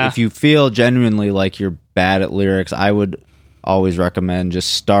 But like if you feel genuinely like you're bad at lyrics, I would always recommend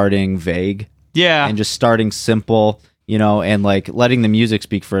just starting vague. Yeah. And just starting simple, and like letting the music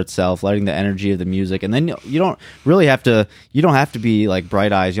speak for itself, letting the energy of the music. And then you don't have to be like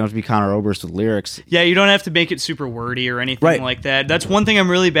Bright Eyes. You don't have to be Conor Oberst with lyrics. Yeah, you don't have to make it super wordy or anything like that. That's one thing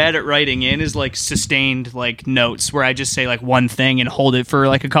I'm really bad at writing in is like sustained like notes where I just say like one thing and hold it for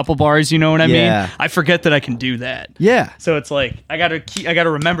like a couple bars, you know what I mean? I forget that I can do that. Yeah. So it's like I got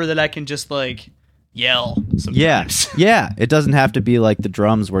to remember that I can just like yell sometimes. Yeah. It doesn't have to be like the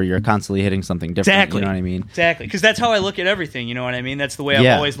drums where you're constantly hitting something different. Exactly. You know what I mean? Exactly. Because that's how I look at everything. You know what I mean? That's the way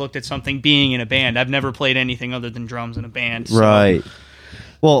I've always looked at something being in a band. I've never played anything other than drums in a band. So. Right.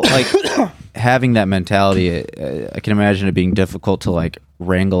 Well, like having that mentality, I can imagine it being difficult to like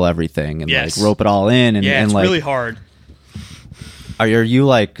wrangle everything and like rope it all in. And, it's like, really hard. Are you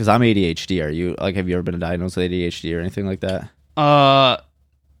like, because I'm ADHD, are you like, have you ever been diagnosed with ADHD or anything like that?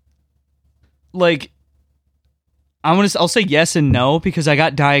 Like I'll say yes and no because I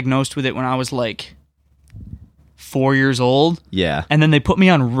got diagnosed with it when I was like 4 years old. Yeah. And then they put me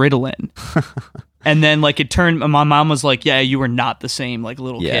on Ritalin. And then like it turned, my mom was like, yeah, you were not the same like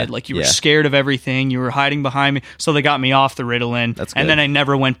little Yeah, kid. Like you were yeah. scared of everything. You were hiding behind me. So they got me off the Ritalin. That's and good. then I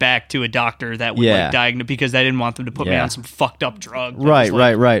never went back to a doctor that would Yeah. like diagnose, because I didn't want them to put me Yeah. on some fucked up drug. that Right, was,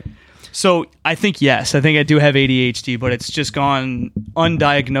 like- right. So I think, yes, I think I do have ADHD, but it's just gone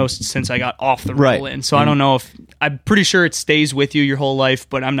undiagnosed since I got off the Right. Ritalin. So I don't know if, I'm pretty sure it stays with you your whole life,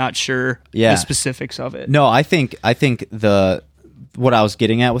 but I'm not sure Yeah. the specifics of it. No, I think what I was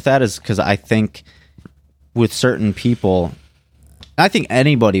getting at with that is because I think with certain people, I think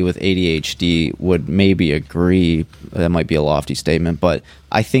anybody with ADHD would maybe agree. That might be a lofty statement, but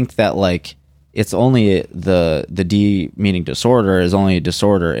I think that like it's only the D meaning disorder is only a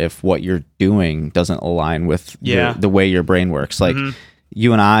disorder if what you're doing doesn't align with Yeah. the way your brain works. Like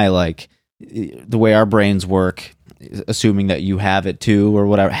you and I, like the way our brains work, assuming that you have it too or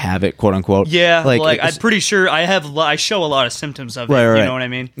whatever, have it quote unquote. Yeah, like it's- I'm pretty sure I show a lot of symptoms of it. Right, You right. know what I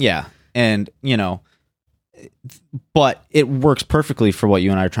mean? Yeah. And, but it works perfectly for what you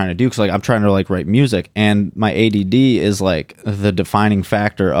and I are trying to do. Cause like I'm trying to like write music and my ADD is like the defining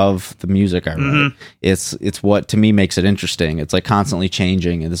factor of the music I write. It's what to me makes it interesting. It's like constantly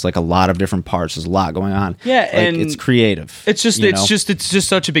changing and there's like a lot of different parts. There's a lot going on. Yeah, Like, and it's creative. It's just you know? it's just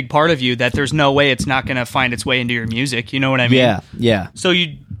such a big part of you that there's no way it's not going to find its way into your music. You know what I mean? Yeah. So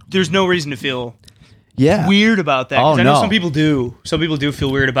there's no reason to feel Yeah. weird about that. 'Cause Oh, I know no. some people do. Some people do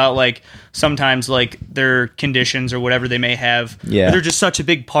feel weird about like sometimes like their conditions or whatever they may have. Yeah. But they're just such a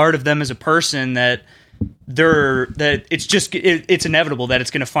big part of them as a person that it's inevitable that it's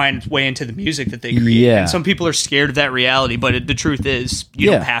going to find its way into the music that they create. Yeah. And some people are scared of that reality, but the truth is you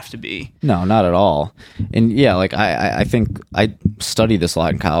Yeah. don't have to be. No, not at all. And yeah, like I think I studied this a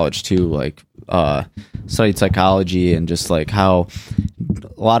lot in college too, like studied psychology and just like how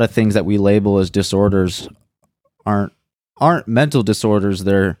a lot of things that we label as disorders aren't mental disorders,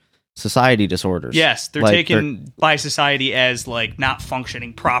 they're society disorders. Yes, they're Like, taken by society as like not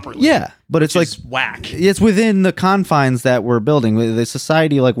functioning properly. Yeah, but it's which like is whack. it's within the confines that we're building. The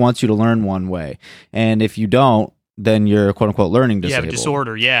society like wants you to learn one way, and if you don't, then you're quote unquote learning You disabled. have a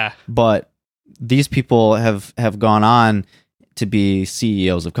disorder, yeah. But these people have gone on to be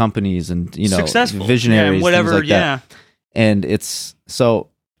CEOs of companies and Successful. visionaries, yeah, and whatever, things like yeah. that. And it's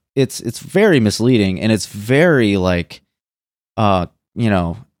very misleading and it's very like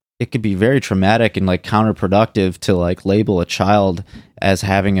it could be very traumatic and like counterproductive to like label a child as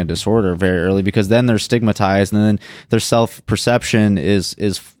having a disorder very early, because then they're stigmatized and then their self-perception is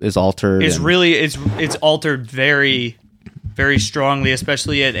altered. It's altered very, very strongly,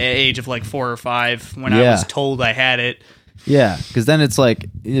 especially at the age of like 4 or 5 when I Yeah. was told I had it. Yeah, because then it's like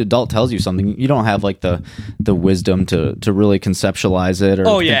the adult tells you something, you don't have like the wisdom to really conceptualize it. Or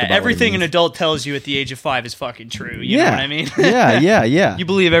Oh think yeah, about what it everything an means. adult tells you at the age of 5 is fucking true. You know what I mean? yeah. You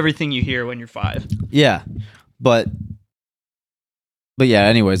believe everything you hear when you're 5. Yeah, but yeah.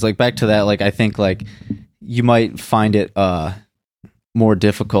 Anyways, like back to that. Like I think like you might find it more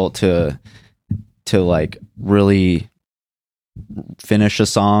difficult to like really finish a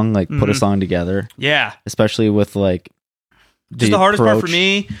song, like put a song together, Yeah. especially with like Just the hardest part for approach.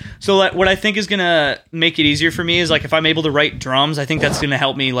 me. So like, what I think is gonna make it easier for me is like if I'm able to write drums, I think that's gonna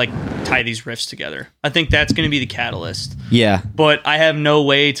help me like tie these riffs together. I think that's gonna be the catalyst. Yeah, But I have no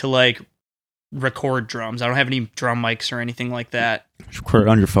way to like record drums. I don't have any drum mics or anything like that. record it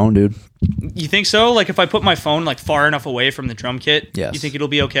on your phone, dude. You think so? Like if I put my phone like far enough away from the drum kit, Yes. you think it'll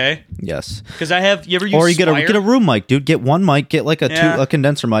be okay? Yes. Because you ever use Or you get Squire? a room mic, dude. Get one mic, get like Yeah. a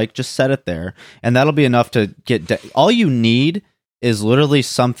condenser mic, just set it there, and that'll be enough to get. All you need is literally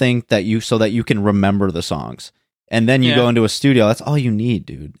something so that you can remember the songs, and then you Yeah. go into a studio. That's all you need,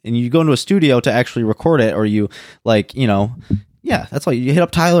 dude. And you go into a studio to actually record it, or you like yeah, that's all. You hit up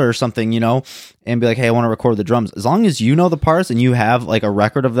Tyler or something, and be like, hey, I want to record the drums. As long as you know the parts and you have like a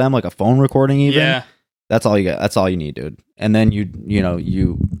record of them, like a phone recording, even. Yeah. That's all you got. That's all you need, dude. And then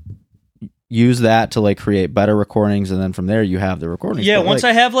you use that to like create better recordings, and then from there you have the recordings. Yeah, But, once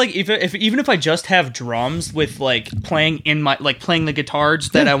like, I have like even if I just have drums with like playing the guitars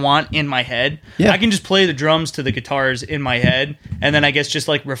that I want in my head, Yeah. I can just play the drums to the guitars in my head, and then I guess just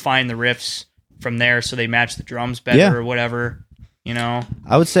like refine the riffs from there so they match the drums better Yeah. or whatever.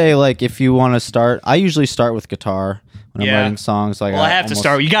 I would say like if you want to start, I usually start with guitar when I'm Yeah. writing songs. Like Well, I have to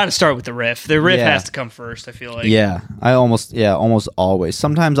start. You got to start with the riff. The riff Yeah. has to come first. I feel like. Yeah, I almost always.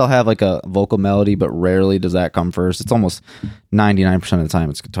 Sometimes I'll have like a vocal melody, but rarely does that come first. It's almost 99% of the time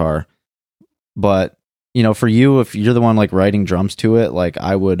it's guitar. But for you, if you're the one like writing drums to it, like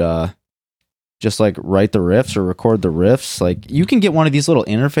I would just like write the riffs or record the riffs. Like you can get one of these little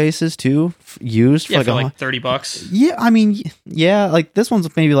interfaces too used for Yeah, like, for like $30. yeah, I mean, yeah, like this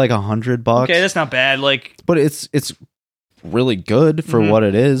one's maybe like $100. Okay, that's not bad. Like, but it's really good for what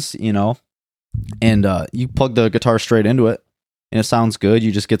it is, you know. And you plug the guitar straight into it, and it sounds good.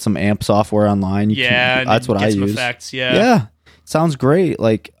 You just get some amp software online. That's what I use. Effects, yeah, sounds great.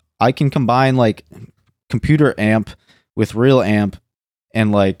 Like I can combine like computer amp with real amp,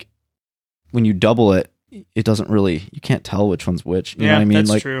 and like when you double it, it doesn't really, you can't tell which one's which. You know what I mean? That's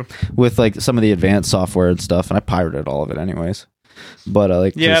like true. with like some of the advanced software and stuff, and I pirated all of it anyways. But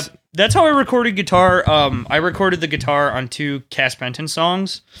like, yeah, that's how I recorded guitar. I recorded the guitar on 2 Cass Penton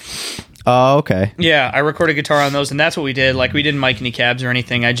songs. Oh, okay. Yeah, I recorded guitar on those, and that's what we did. Like, we didn't mic any cabs or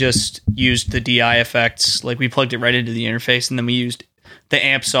anything. I just used the DI effects. Like, we plugged it right into the interface, and then we used the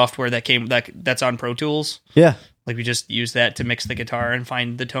amp software that's on Pro Tools. Yeah. Like, we just used that to mix the guitar and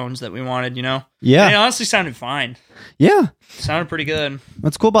find the tones that we wanted, you know? Yeah. And it honestly sounded fine. Yeah. Sounded pretty good.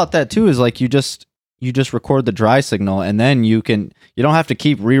 What's cool about that too is like you just record the dry signal, and then you don't have to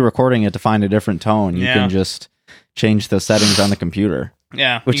keep re-recording it to find a different tone. You can just change the settings on the computer.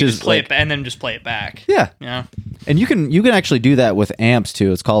 Yeah, which is just play like, it and then just play it back. Yeah, yeah, and you can actually do that with amps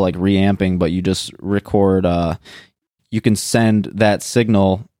too. It's called like reamping, but you just record. You can send that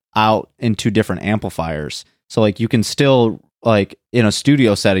signal out into different amplifiers. So like you can still, like in a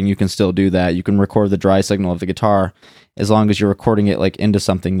studio setting, you can still do that. You can record the dry signal of the guitar as long as you're recording it like into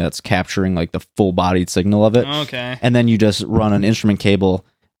something that's capturing like the full bodied signal of it. Okay, and then you just run an instrument cable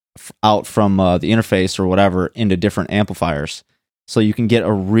out from the interface or whatever into different amplifiers. So you can get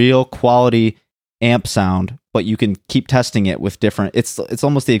a real quality amp sound, but you can keep testing it with different. It's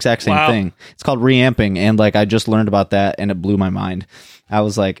almost the exact same thing. It's called reamping, and like I just learned about that, and it blew my mind. I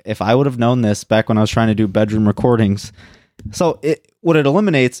was like, if I would have known this back when I was trying to do bedroom recordings. So what it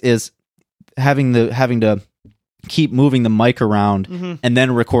eliminates is having to keep moving the mic around and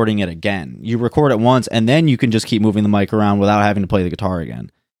then recording it again. You record it once, and then you can just keep moving the mic around without having to play the guitar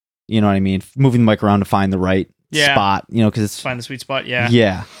again. You know what I mean? Moving the mic around to find the right spot, you know, because it's find the sweet spot.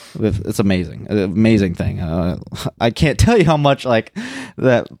 Yeah, it's amazing, amazing thing. I can't tell you how much like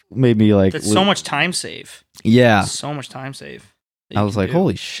that made me like. It's so much time save. Yeah, so much time save. I was like,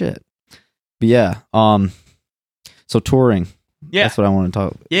 holy shit. But yeah, so touring. Yeah, that's what I want to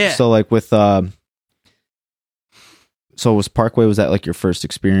talk. Yeah, so like with so was Parkway, was that like your first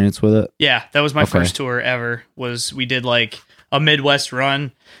experience with it? Yeah, that was my first tour ever. We did like a Midwest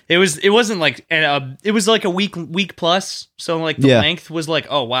run. It wasn't like it was like a week plus. So like the length was like,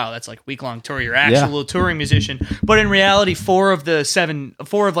 oh wow, that's like week long tour. You're actual touring musician. But in reality, 4 of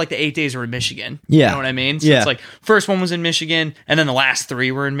like the 8 days were in Michigan. Yeah. You know what I mean? So it's like first one was in Michigan, and then the last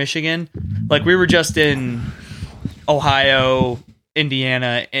 3 were in Michigan. Like we were just in Ohio,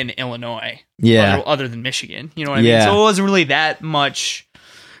 Indiana, and Illinois. Yeah. Other than Michigan. You know what I mean? So it wasn't really that much.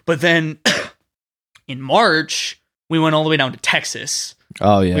 But then in March, we went all the way down to Texas.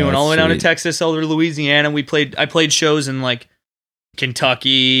 Oh yeah. We went all the way down to Texas, over to Louisiana. I played shows in like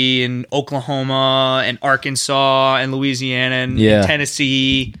Kentucky and Oklahoma and Arkansas and Louisiana and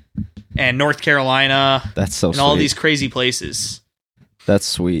Tennessee and North Carolina. That's so and sweet. All these crazy places. That's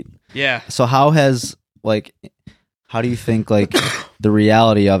sweet. Yeah. So how do you think like the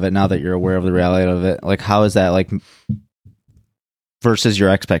reality of it, now that you're aware of the reality of it, like how is that like versus your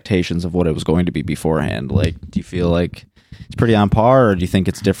expectations of what it was going to be beforehand? Like, do you feel like it's pretty on par, or do you think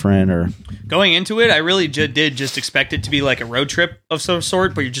it's different? Or going into it, I really did just expect it to be like a road trip of some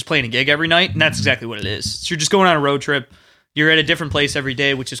sort, but you're just playing a gig every night, and that's exactly what it is. So you're just going on a road trip. You're at a different place every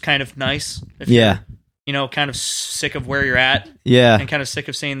day, which is kind of nice. If you're, you know, kind of sick of where you're at. Yeah. And kind of sick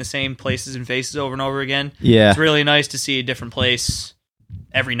of seeing the same places and faces over and over again. Yeah. It's really nice to see a different place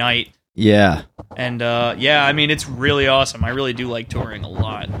every night. Yeah. And I mean, it's really awesome. I really do like touring a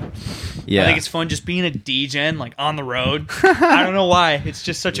lot. Yeah. I think it's fun just being a DJ, like on the road. I don't know why. It's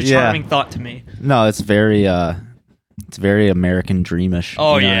just such a charming thought to me. No, it's very American dreamish.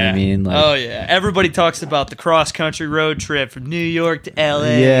 Oh, you know what I mean? Like, oh yeah. Everybody talks about the cross country road trip from New York to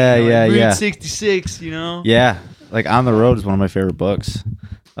LA. Yeah, Route 66, you know? Yeah. Like On the Road is one of my favorite books.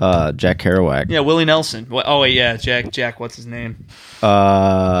 Jack Kerouac. Yeah, Willie Nelson. Oh wait, yeah, Jack, what's his name?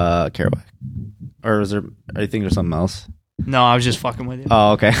 Kerouac. Or is there, are you thinking of something else? No, I was just fucking with you.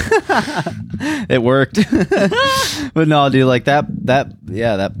 Oh, okay. It worked. But no, dude, like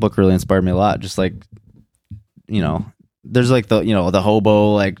that book really inspired me a lot. Just like, you know, there's like the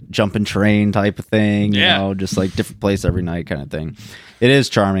hobo, like jumping train type of thing, you know, just like different place every night kind of thing. It is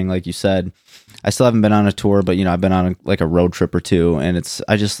charming, like you said. I still haven't been on a tour, but you know, I've been on like a road trip or two, and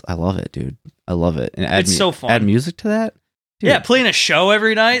I love it, dude. I love it. And it's so fun. Add music to that. Yeah, playing a show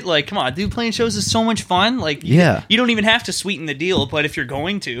every night. Like, come on, dude, playing shows is so much fun. Like, Yeah. you don't even have to sweeten the deal, but if you're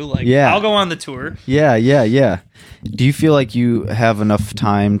going to, like, Yeah. I'll go on the tour. Yeah. Do you feel like you have enough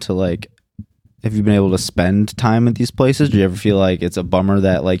time to like? Have you been able to spend time at these places? Do you ever feel like it's a bummer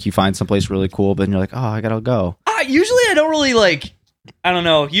that like you find someplace really cool, but then you're like, oh, I gotta go? Usually I don't really like, I don't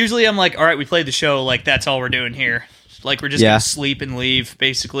know. Usually I'm like, all right, we played the show. Like, that's all we're doing here. Like, we're just Yeah. going to sleep and leave,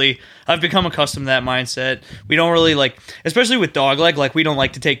 basically. I've become accustomed to that mindset. We don't really, like, especially with Dogleg, like, we don't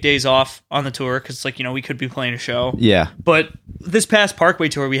like to take days off on the tour because, like, you know, we could be playing a show. Yeah. But this past Parkway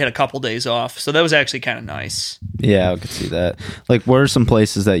tour, we had a couple days off. So that was actually kind of nice. Yeah, I could see that. Like, what are some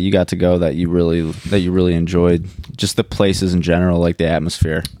places that you got to go that you really enjoyed? Just the places in general, like the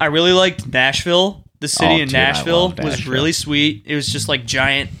atmosphere. I really liked Nashville. The city in Dude, I Nashville love was Nashville. really sweet. It was just like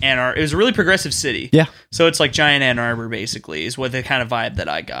giant Ann Arbor. It was a really progressive city. Yeah. So it's like giant Ann Arbor, basically, is what the kind of vibe that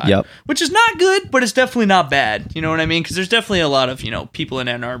I got. Yep. Which is not good, but it's definitely not bad. You know what I mean? Because there's definitely a lot of, you know, people in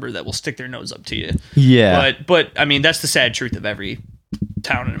Ann Arbor that will stick their nose up to you. Yeah. But I mean, that's the sad truth of every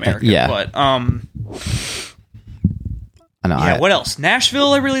town in America. Yeah. But I know. yeah, what else?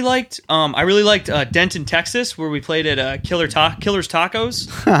 Nashville, I really liked. I really liked Denton, Texas, where we played at Killer's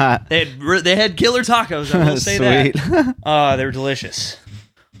Tacos. They had killer tacos. I will say Sweet. that. They were delicious.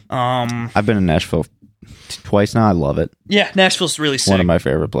 I've been in Nashville twice now. I love it. Yeah, Nashville's really sick. One of my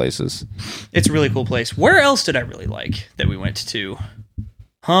favorite places. It's a really cool place. Where else did I really like that we went to?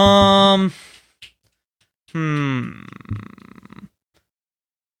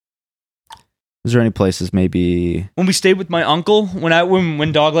 Is there any places maybe? When we stayed with my uncle, when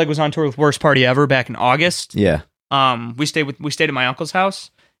Dogleg was on tour with Worst Party Ever back in August, Yeah. we stayed at my uncle's house,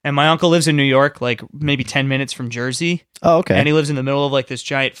 and my uncle lives in New York, like maybe 10 minutes from Jersey, Oh, okay. and he lives in the middle of like this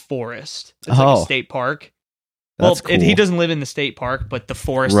giant forest. It's like Oh. a state park. That's cool. He doesn't live in the state park, but the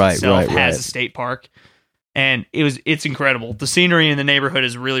forest Right, itself right, has right. a state park. And it's incredible. The scenery in the neighborhood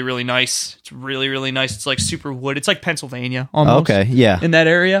is really, really nice. It's really, really nice. It's like super wood. It's like Pennsylvania almost. Okay. Yeah. In that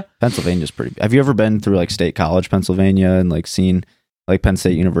area. Pennsylvania's pretty. Have you ever been through like State College, Pennsylvania, and like seen like Penn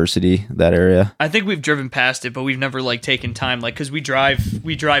State University, that area? I think we've driven past it, but we've never like taken time, like, because we drive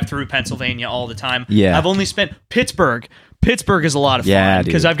through Pennsylvania all the time. Yeah. I've only spent Pittsburgh. Pittsburgh is a lot of Yeah, fun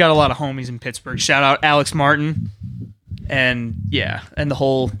because dude. I've got a lot of homies in Pittsburgh. Shout out Alex Martin, and yeah, and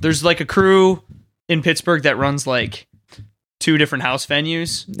there's like a crew in Pittsburgh that runs like 2 different house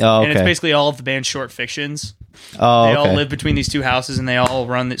venues, Oh, and it's okay. basically all of the band's short fictions. Oh, They okay. all live between these 2 houses, and they all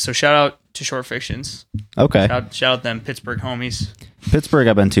run. So shout out to Short Fictions. Okay. Shout out them Pittsburgh homies. Pittsburgh,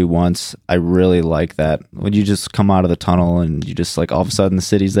 I've been to once. I really like that. When you just come out of the tunnel and you just like all of a sudden the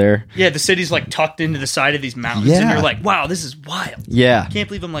city's there. Yeah, the city's like tucked into the side of these mountains, and Yeah. you're like, wow, this is wild. Yeah. I can't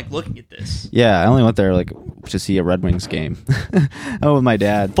believe I'm like looking at this. Yeah. I only went there like to see a Red Wings game. I went with my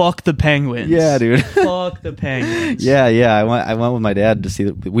dad. Fuck the Penguins. Yeah, dude. Fuck the Penguins. Yeah. I went with my dad to see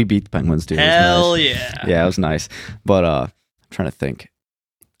that we beat the Penguins too. It was Hell nice. yeah. Yeah, it was nice. But I'm trying to think.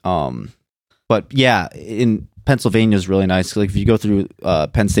 But yeah, in Pennsylvania is really nice. Like if you go through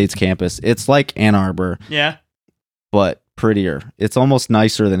Penn State's campus, it's like Ann Arbor, Yeah. but prettier. It's almost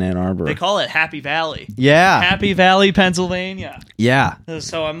nicer than Ann Arbor. They call it Happy Valley. Yeah. Happy Valley, Pennsylvania. Yeah.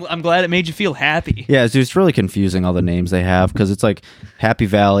 So I'm glad it made you feel happy. Yeah, dude, it's really confusing all the names they have because it's like Happy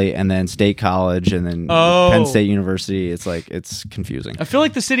Valley and then State College and then Penn State University. It's like it's confusing. I feel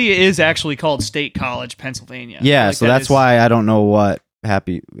like the city is actually called State College, Pennsylvania. Yeah, Like so that that's is- why I don't know what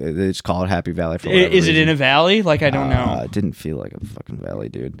they just call it Happy Valley for whatever Is it in reason. a valley? Like, I don't know. It didn't feel like a fucking valley,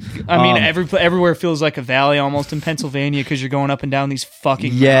 dude. I mean, everywhere feels like a valley almost in Pennsylvania because you're going up and down these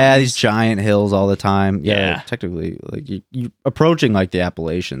fucking Yeah, mountains. these giant hills all the time. Yeah, Yeah. technically, like you approaching like the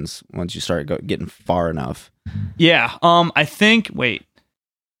Appalachians once you start getting far enough. Yeah. I think. Wait.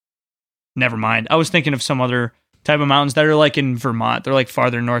 Never mind. I was thinking of some other type of mountains that are like in Vermont. They're like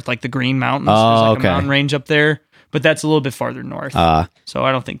farther north, like the Green Mountains. Oh, There's like okay. a mountain range up there, but that's a little bit farther north. So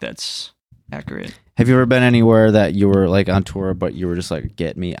I don't think that's accurate. Have you ever been anywhere that you were like on tour, but you were just like,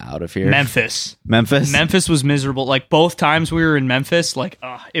 get me out of here? Memphis. Memphis? Memphis was miserable. Like both times we were in Memphis, like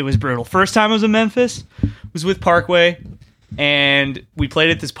it was brutal. First time I was in Memphis was with Parkway, and we played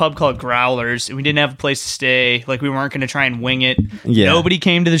at this pub called Growlers, and we didn't have a place to stay. Like we weren't going to try and wing it. Yeah. Nobody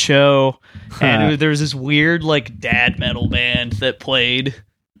came to the show, and there was this weird like dad metal band that played,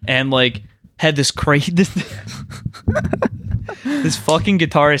 and like had this crate. This fucking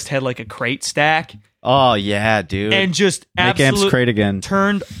guitarist had like a crate stack. Oh, yeah, dude. And just Make amps absolutely great again.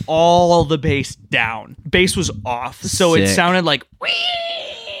 turned all the bass down. Bass was off, so it Sick. sounded like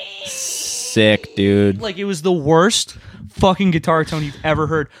sick, dude. Like, it was the worst fucking guitar tone you've ever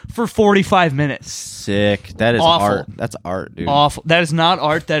heard for 45 minutes. Sick. That is Awful. art. That's art, dude. Awful. That is not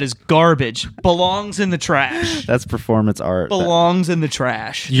art. That is garbage. Belongs in the trash. That's performance art. Belongs in the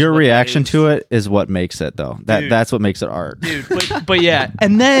trash. Your What that reaction is. to it is what makes it, though. Dude. That's what makes it art. Dude, but yeah.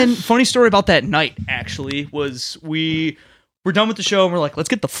 And then, funny story about that night, actually, was we're done with the show and we're like, let's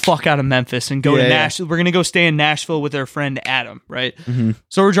get the fuck out of Memphis and go to Nashville. We're going to go stay in Nashville with our friend Adam, right? Mm-hmm.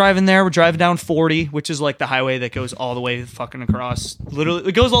 So we're driving there. We're driving down 40, which is like the highway that goes all the way fucking across. Literally,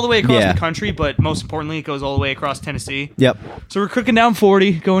 it goes all the way across Yeah. the country, but most importantly, it goes all the way across Tennessee. Yep. So we're cooking down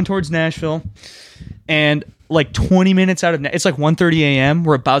 40, going towards Nashville. And like 20 minutes out of it's like 1:30 a.m.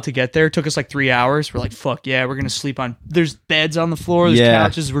 We're about to get there. It took us like 3 hours. We're like, fuck yeah, we're going to sleep on. There's beds on the floor. There's Yeah.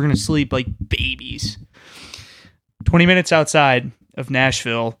 couches. We're going to sleep like babies. 20 minutes outside of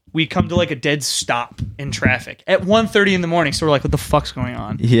Nashville, we come to like a dead stop in traffic at 1:30 in the morning. So we're like, what the fuck's going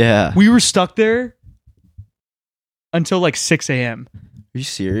on? Yeah. We were stuck there until like 6 a.m. Are you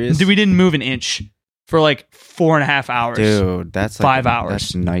serious? Dude, we didn't move an inch for like 4.5 hours. Dude, that's like 5 hours.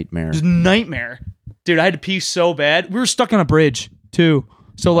 That's nightmare. It was a nightmare. Dude, I had to pee so bad. We were stuck on a bridge too.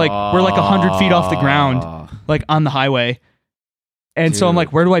 So like we're like 100 feet off the ground, like on the highway. And so I'm Dude.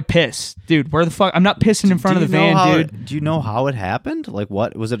 like, where do I piss? Dude, where the fuck? I'm not pissing in front of the van, dude. Do you know how it happened? Like,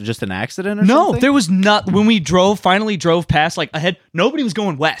 what was it? Just an accident or No, something? there was not. When we finally drove past, like ahead, nobody was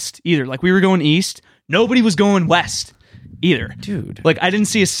going west either. Like we were going east. Nobody was going west either. Dude, Like I didn't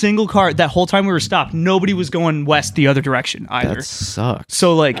see a single car that whole time we were stopped. Nobody was going west the other direction either. that sucks.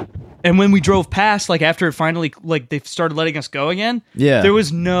 So like, and when we drove past, like after it finally, like they started letting us go again, Yeah. there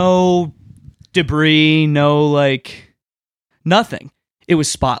was no debris, no like nothing. It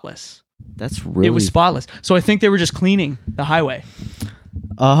was spotless. That's really. It was spotless. So I think they were just cleaning the highway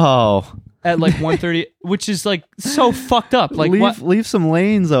Oh, at like 1:30, which is like so fucked up. Like what? leave some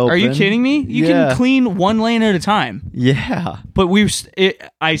lanes open. Are you kidding me? You Yeah. can clean one lane at a time. Yeah. But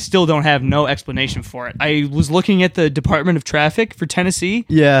I still don't have no explanation for it. I was looking at the Department of Traffic for Tennessee.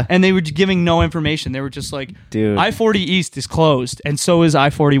 Yeah. And they were giving no information. They were just like, Dude. I-40 East is closed, and so is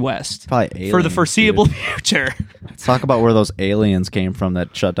I-40 West. Probably For the aliens, foreseeable dude. future. Let's talk about where those aliens came from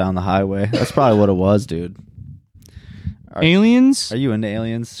that shut down the highway. That's probably what it was, dude. Aliens? Are you into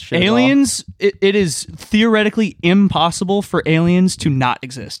aliens? Shit at all? Aliens, it is theoretically impossible for aliens to not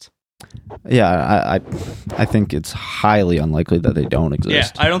exist. Yeah, I think it's highly unlikely that they don't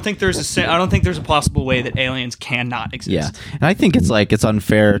exist. Yeah, I don't think there's a possible way that aliens cannot exist. Yeah, and I think it's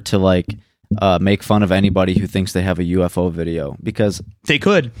unfair to like make fun of anybody who thinks they have a UFO video because They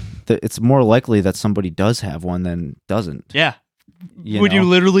could. it's more likely that somebody does have one than doesn't. Yeah. You Would know? you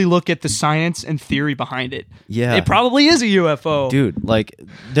literally look at the science and theory behind it? Yeah, It probably is a UFO. dude. Like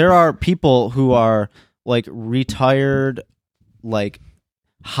there are people who are like retired, like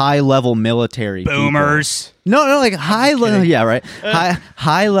high level military people. Boomers. No, like high level. kidding. Yeah, right.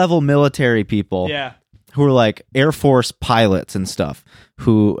 High level military people. Yeah. Who are like Air Force pilots and stuff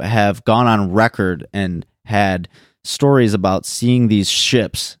who have gone on record and had stories about seeing these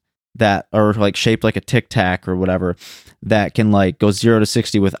ships that are like shaped like a tic tac or whatever that can like go 0 to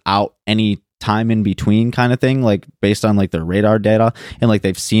 60 without any time in between kind of thing, like based on like their radar data, and like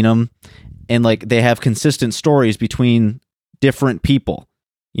they've seen them and like they have consistent stories between different people,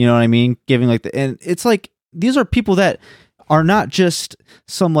 you know what I mean, giving like and it's like these are people that are not just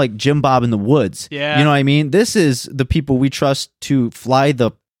some like Jim Bob in the woods. Yeah. You know what I mean? This is the people we trust to fly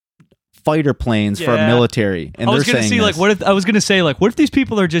the fighter planes for our Yeah. military. And I was they're gonna saying see like what if these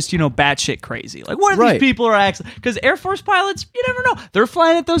people are just, batshit crazy? Like what if Right. these people are actually, because Air Force pilots, you never know. They're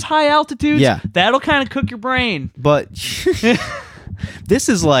flying at those high altitudes. Yeah. That'll kind of cook your brain. But this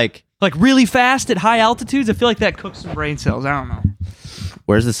is like, Like really fast at high altitudes, I feel like that cooks some brain cells. I don't know.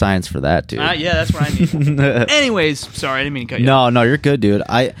 where's the science for that, dude? Yeah, that's what I mean. Anyways, sorry, I didn't mean to cut you. No, you're good, dude.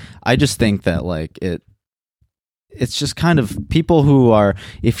 I just think that like it's just kind of people who are,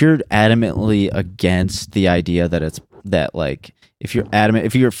 if you're adamantly against the idea that it's that like if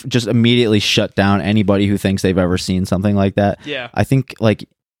you're just immediately shut down anybody who thinks they've ever seen something like that. Yeah. I think like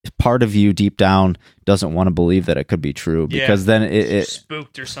part of you deep down doesn't want to believe that it could be true because then it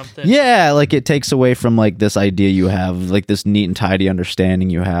spooked or something. yeah, like it takes away from like this idea you have, like this neat and tidy understanding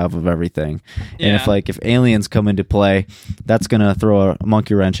you have of everything. And Yeah. if aliens come into play, that's gonna throw a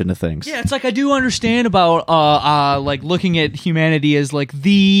monkey wrench into things. Yeah, it's like I do understand about like looking at humanity as like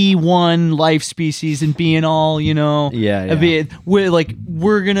the one life species and being all, Yeah.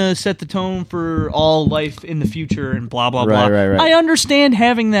 we're gonna set the tone for all life in the future and blah blah blah. Right. I understand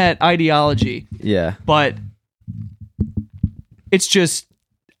having that ideology, Yeah. but it's just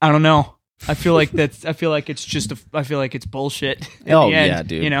I don't know. I feel like it's bullshit. In Oh, the end, yeah,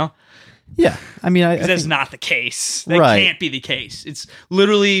 dude. Yeah, I mean, I That's think, not the case. That Right. can't be the case. It's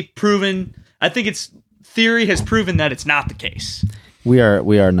literally proven. I think theory has proven that it's not the case. we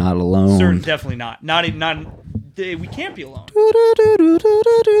are not alone. Definitely not. Not. We can't be alone.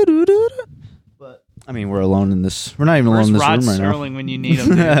 But I mean, we're alone in this. We're not even Where's alone in this Rod room right Serling when you need him?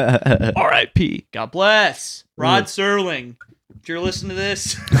 Dude? R.I.P. God bless Rod Serling. If you're listening to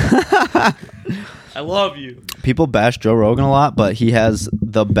this, I love you. People bash Joe Rogan a lot, but he has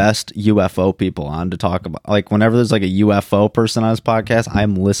the best UFO people on to talk about. Like whenever there's like a UFO person on his podcast,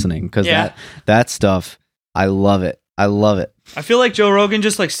 I'm listening because Yeah. that stuff, I love it. I love it. I feel like Joe Rogan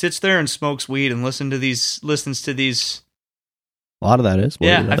just like sits there and smokes weed and listens to these. A lot of that is. what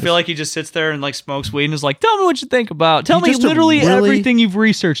Yeah, he I does. feel like he just sits there and like smokes weed and is like, "Tell me what you think about. Tell He's me just a literally really- everything you've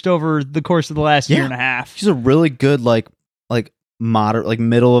researched over the course of the last year and a half." he's a really good like moderate, like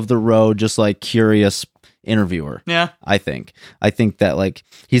middle of the road, just like curious interviewer. Yeah, I think that like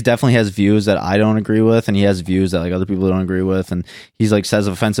he's definitely has views that I don't agree with, and he has views that like other people don't agree with, and he's like says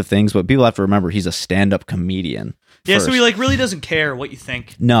offensive things, but people have to remember he's a stand-up comedian. yeah. first. So he like really doesn't care what you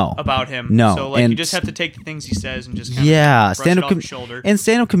think no about him. No, so like you and just have to take the things he says and just kind yeah, of stand-up off your shoulder. and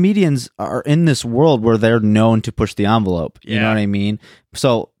stand-up comedians are in this world where they're known to push the envelope. You know Yeah. what I mean?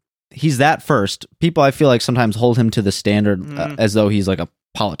 So he's that first. People I feel like sometimes hold him to the standard as though he's like a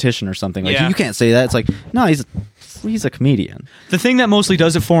politician or something. Like Yeah. you can't say that. It's like no, he's a comedian. The thing that mostly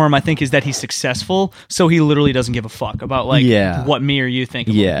does it for him, I think, is that he's successful, so he literally doesn't give a fuck about like Yeah. what me or you think.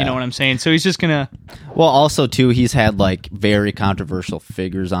 About, Yeah. you know what I'm saying. So he's just gonna. Well, also too, he's had like very controversial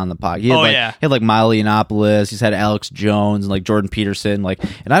figures on the podcast. He had like Milo Yiannopoulos. He's had Alex Jones and like Jordan Peterson. Like,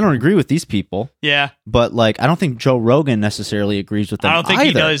 and I don't agree with these people, Yeah, but like I don't think Joe Rogan necessarily agrees with them. I don't think either.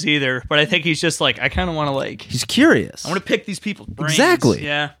 he does either. But I think he's just like, I kind of want to like. He's curious. I want to pick these people's brains. Exactly.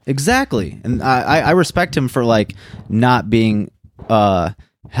 Yeah. Exactly. And I respect him for like not being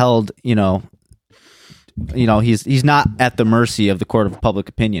held, he's not at the mercy of the court of public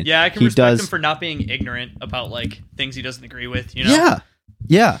opinion. Yeah, I can he respect does, him for not being ignorant about like things he doesn't agree with. You know. Yeah.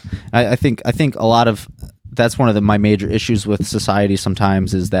 Yeah. I think a lot of that's one of my major issues with society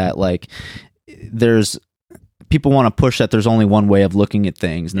sometimes is that like there's people want to push that there's only one way of looking at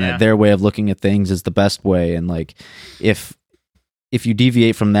things and Yeah. that their way of looking at things is the best way, and like if you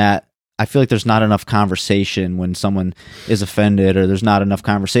deviate from that, I feel like there's not enough conversation when someone is offended, or there's not enough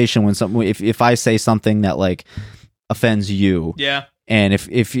conversation when if I say something that like offends you, Yeah. and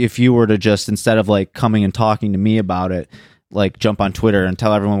if you were to just, instead of like coming and talking to me about it, like jump on Twitter and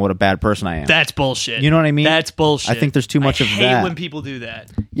tell everyone what a bad person I am. That's bullshit. You know what I mean? That's bullshit. I think there's too much I of hate that. when people do that.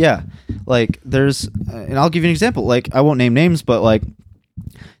 Yeah. Like there's, and I'll give you an example. Like I won't name names, but like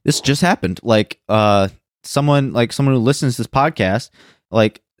this just happened. Like someone who listens to this podcast,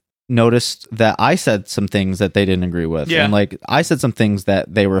 like noticed that I said some things that they didn't agree with. Yeah. And like I said some things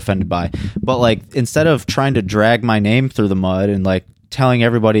that they were offended by. But like instead of trying to drag my name through the mud and like telling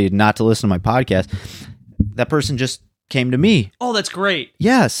everybody not to listen to my podcast, that person just came to me. Oh, that's great.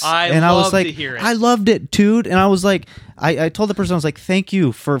 Yes. I was love like, to hear it. I loved it, dude. And I was like, I told the person, I was like, thank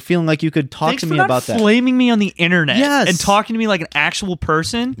you for feeling like you could talk Thanks to for me not about that. flaming me on the internet. Yes. And talking to me like an actual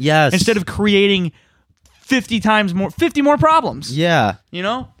person. Yes. Instead of creating 50 more problems. Yeah. You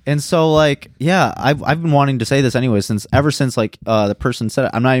know? And so like, yeah, I've been wanting to say this anyway ever since like the person said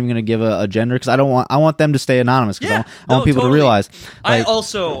it. I'm not even going to give a gender because I want them to stay anonymous because Yeah. I want people totally. to realize. I Like,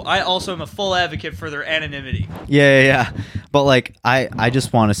 also am a full advocate for their anonymity. yeah. But like, I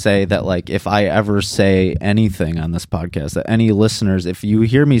just want to say that like, if I ever say anything on this podcast, that any listeners, if you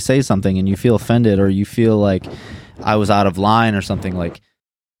hear me say something and you feel offended or you feel like I was out of line or something, like,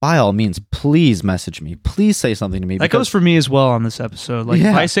 by all means, please message me. Please say something to me. That goes for me as well on this episode. Like, if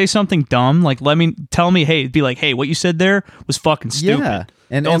Yeah. I say something dumb, like, tell me, hey, be like, hey, what you said there was fucking stupid. Yeah.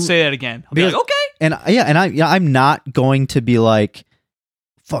 And Don't say that again. I'll be because- like, okay. And I'm not going to be like,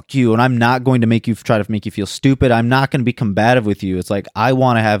 fuck you, and I'm not going to try to make you feel stupid. I'm not going to be combative with you. It's like, I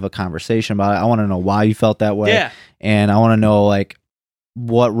want to have a conversation about it. I want to know why you felt that way. Yeah. And I want to know like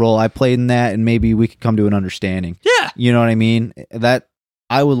what role I played in that, and maybe we could come to an understanding. Yeah. You know what I mean? That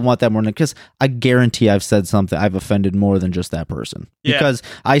I would want that more than, because I guarantee I've said something, I've offended more than just that person. Yeah. Because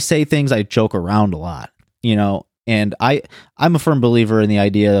I say things, I joke around a lot, and I'm a firm believer in the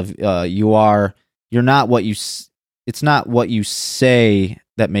idea of you're not what you, it's not what you say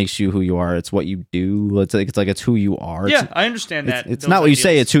that makes you who you are. It's what you do. It's who you are. Yeah, I understand that. It's those not what you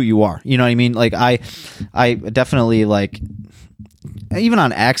say, ideas. it's who you are. You know what I mean? Like I definitely, like, even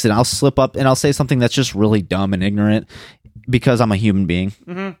on accident, I'll slip up and I'll say something that's just really dumb and ignorant because I'm a human being.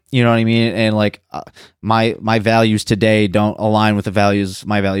 Mhm. You know what I mean? And like my values today don't align with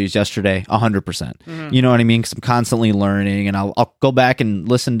my values yesterday 100%. You know what I mean? Because I'm constantly learning, and I'll go back and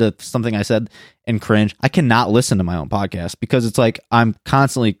listen to something I said and cringe. I cannot listen to my own podcast because it's like I'm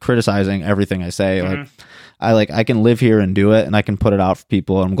constantly criticizing everything I say. Like I can live here and do it, and I can put it out for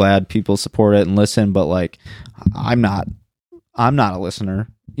people. I'm glad people support it and listen, but like I'm not a listener.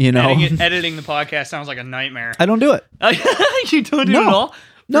 You know, editing the podcast sounds like a nightmare. I don't do it. You don't do it at all? For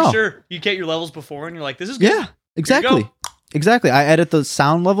No. sure. You get your levels before, and you're like, this is good. Yeah, exactly. I edit the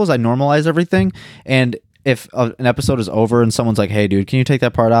sound levels. I normalize everything. And if an episode is over and someone's like, "Hey, dude, can you take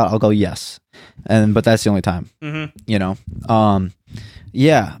that part out?" I'll go, "Yes." But that's the only time. You know.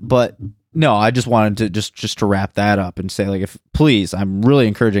 Yeah, but no, I just wanted to just to wrap that up and say, like, please, I'm really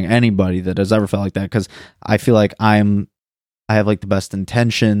encouraging anybody that has ever felt like that, because I feel like I have like the best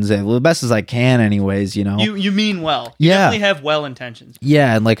intentions, the best as I can anyways, you know. You mean well. You definitely have well intentions.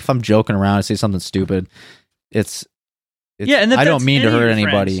 Yeah, and like if I'm joking around and say something stupid, it's and I don't mean to hurt any of your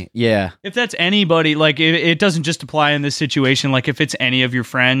anybody. friends. Yeah. If that's anybody, like it doesn't just apply in this situation. Like if it's any of your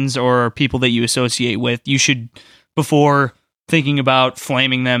friends or people that you associate with, you should, before thinking about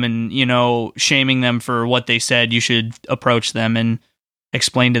flaming them and, you know, shaming them for what they said, you should approach them and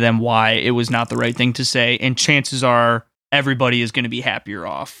explain to them why it was not the right thing to say. And chances are everybody is going to be happier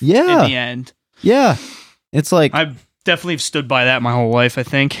off in the end. Yeah. It's like, I definitely have stood by that my whole life, I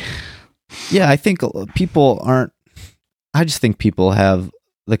think. Yeah, I think I just think people have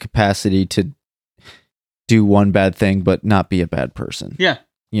the capacity to do one bad thing but not be a bad person. Yeah.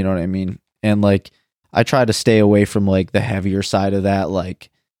 You know what I mean? And like, I try to stay away from like the heavier side of that, like,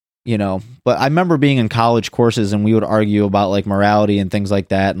 you know, but I remember being in college courses and we would argue about like morality and things like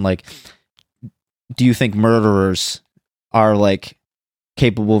that. And like, do you think murderers are like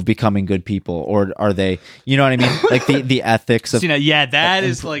capable of becoming good people, or are they, you know what I mean? Like the ethics of, that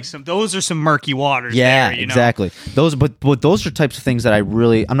is like those are some murky waters. Yeah, there, you know? exactly. But those are types of things that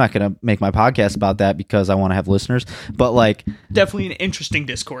I'm not going to make my podcast about that because I want to have listeners, but like definitely an interesting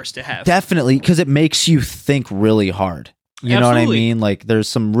discourse to have. Definitely, because it makes you think really hard. You know what I mean? Like there's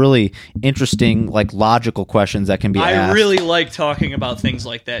some really interesting, like logical questions that can be asked. I really like talking about things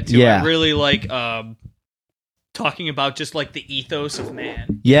like that too. Yeah. I really like talking about just like the ethos of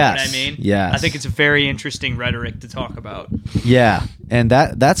man. Yes. You know what I mean? Yes. I think it's a very interesting rhetoric to talk about. Yeah. And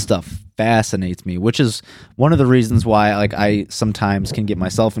that stuff fascinates me, which is one of the reasons why like I sometimes can get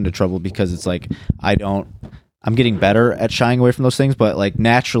myself into trouble, because it's like I'm getting better at shying away from those things, but like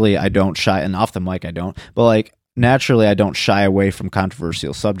naturally I don't shy, and off the mic I don't, but like naturally I don't shy away from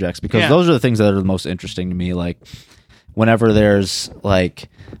controversial subjects, because those are the things that are the most interesting to me. Like whenever there's like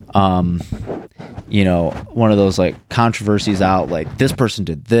you know, one of those like controversies out, like this person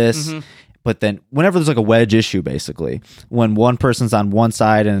did this, but then whenever there's like a wedge issue, basically when one person's on one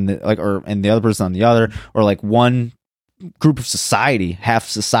side and the other person's on the other, or like one group of society, half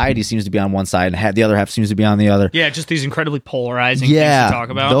society seems to be on one side and the other half seems to be on the other. Yeah, just these incredibly polarizing things to talk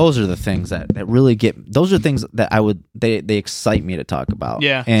about. Those are the things that really those are things that they excite me to talk about.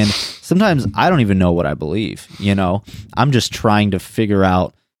 Yeah. And sometimes I don't even know what I believe, you know. I'm just trying to figure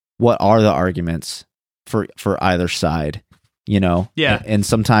out what are the arguments for either side, you know. Yeah. And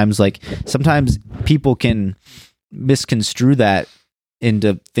sometimes people can misconstrue that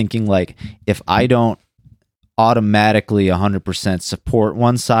into thinking like, if I don't automatically 100% support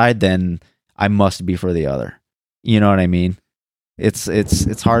one side, then I must be for the other. You know what I mean? It's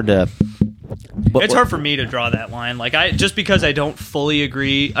hard to. It's hard for me to draw that line. Like just because I don't fully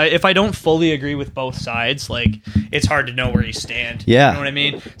agree. If I don't fully agree with both sides, like it's hard to know where you stand. Yeah. You know what I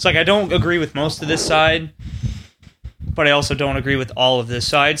mean? It's like I don't agree with most of this side, but I also don't agree with all of this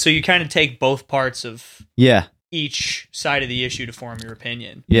side. So you kind of take both parts of each side of the issue to form your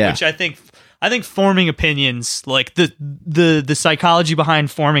opinion. Yeah. Which I think forming opinions, like the psychology behind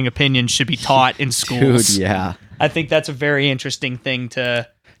forming opinions, should be taught in schools. Dude, yeah. I think that's a very interesting thing to.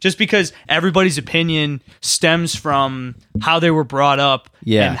 Just because everybody's opinion stems from how they were brought up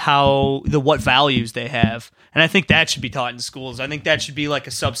and what values they have. And I think that should be taught in schools. I think that should be like a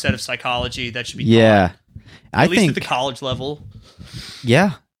subset of psychology that should be taught. At least at the college level.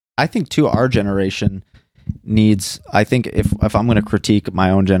 Yeah. I think too, our generation needs, I think if I'm going to critique my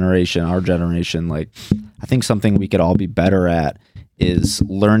own generation, our generation, like I think something we could all be better at is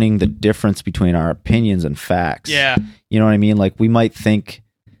learning the difference between our opinions and facts. Yeah. You know what I mean? Like we might think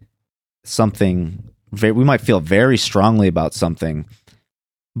we might feel very strongly about something,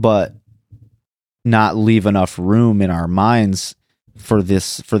 but not leave enough room in our minds for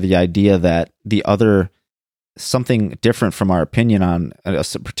the idea that the other, something different from our opinion on a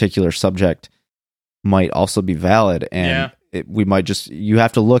particular subject might also be valid. And we might just, you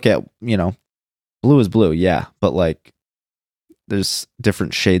have to look at, blue is blue, yeah, but like there's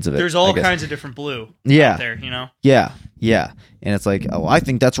different shades of it. There's all kinds of different blue Yeah. out there, Yeah, and it's like, oh, I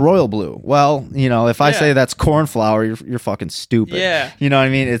think that's royal blue. Well, if I say that's cornflower, you're fucking stupid. Yeah. You know what I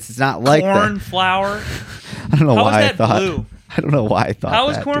mean? It's not like corn that. flower. I don't know How why is I that thought. blue? I don't know why I thought. How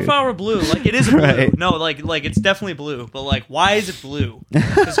is that, cornflower blue? Like it is blue. Right. No, like it's definitely blue. But like, why is it blue?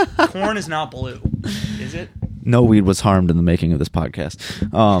 Because corn is not blue, is it? No weed was harmed in the making of this podcast.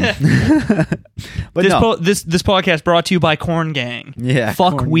 But This podcast brought to you by Corn Gang. Yeah,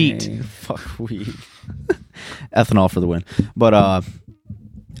 Fuck corn wheat. gang. Fuck wheat. Ethanol for the win. But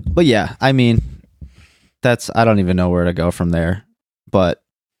yeah, I mean, I don't even know where to go from there. But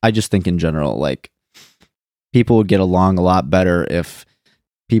I just think in general, like, people would get along a lot better if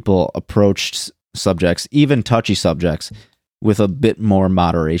people approached subjects, even touchy subjects, with a bit more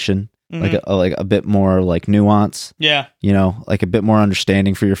moderation. Like a bit more like nuance, Yeah. Like a bit more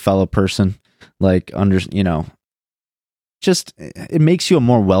understanding for your fellow person, like just it makes you a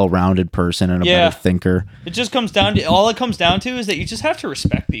more well-rounded person and a better thinker. It just comes down to all it comes down to is that you just have to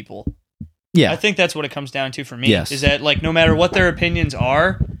respect people. Yeah, I think that's what it comes down to for me. Yes. Is that like no matter what their opinions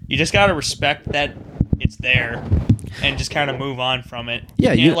are, you just got to respect that it's there and just kind of move on from it.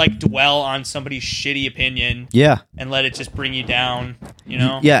 Yeah, you can't like dwell on somebody's shitty opinion. Yeah, and let it just bring you down.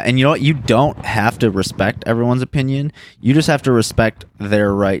 Yeah, and you know what? You don't have to respect everyone's opinion. You just have to respect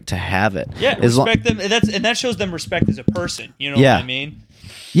their right to have it. Yeah, respect them. And that shows them respect as a person. You know what I mean?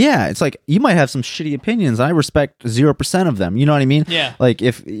 Yeah, it's like you might have some shitty opinions. I respect 0% of them. You know what I mean? Yeah. Like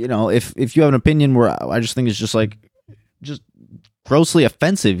if you have an opinion where I just think it's just grossly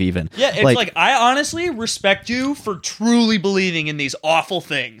offensive even. Yeah, it's like I honestly respect you for truly believing in these awful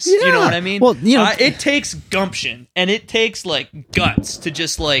things. Yeah. You know what I mean? Well, it takes gumption and it takes like guts to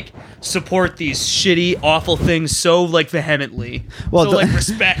just like support these shitty, awful things so like vehemently. Well, so like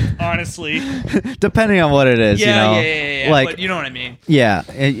respect, honestly. Depending on what it is, Yeah. Like, but you know what I mean? Yeah,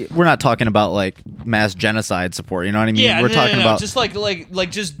 we're not talking about like mass genocide support. You know what I mean? Yeah, we're talking about just like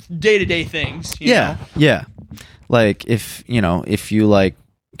just day-to-day things. You know? Yeah. Like if you like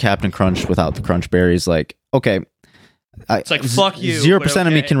Captain Crunch without the crunch berries, like okay, it's like fuck you. 0%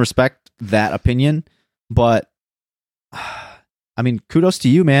 of me can respect that opinion, but I mean, kudos to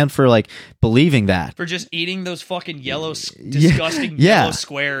you, man, for like believing that. For just eating those fucking yellow, disgusting yellow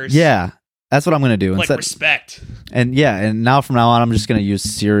squares. Yeah, that's what I'm gonna do. Like respect. And now from now on, I'm just gonna use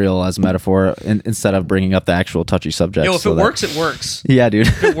cereal as a metaphor instead of bringing up the actual touchy subject. Yo, if it works, it works. Yeah, dude.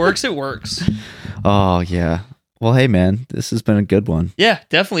 If it works, it works. Oh yeah. Well, hey, man, this has been a good one. Yeah,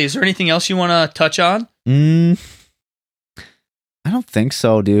 definitely. Is there anything else you want to touch on? I don't think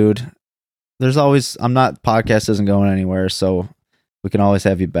so, dude. Podcast isn't going anywhere, so we can always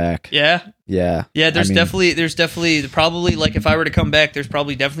have you back. Yeah. Yeah. Yeah, there's definitely probably like if I were to come back, there's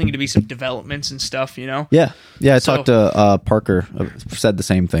probably definitely going to be some developments and stuff, Yeah. Yeah, I talked to Parker, said the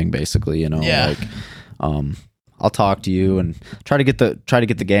same thing basically, Yeah. like I'll talk to you and try to get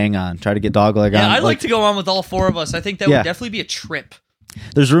the gang on. Try to get Dogleg on. Yeah, I'd like to go on with all four of us. I think that would definitely be a trip.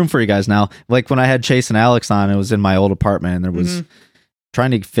 There's room for you guys now. Like when I had Chase and Alex on, it was in my old apartment, and there was trying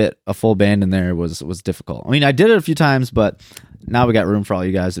to fit a full band in there was difficult. I mean, I did it a few times, but now we got room for all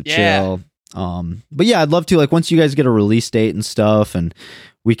you guys to chill. But yeah, I'd love to, like, once you guys get a release date and stuff, and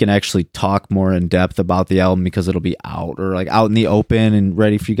we can actually talk more in depth about the album because it'll be out or like out in the open and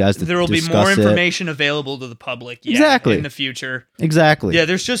ready for you guys to. There will be more information available to the public. Exactly. In the future. Exactly. Yeah,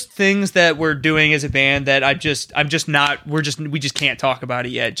 there's just things that we're doing as a band that we just can't talk about it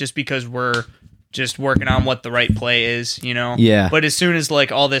yet, just because we're just working on what the right play is, Yeah. But as soon as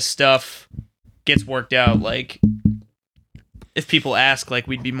like all this stuff gets worked out, like if people ask, like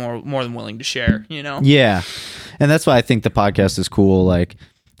we'd be more than willing to share, Yeah. And that's why I think the podcast is cool, like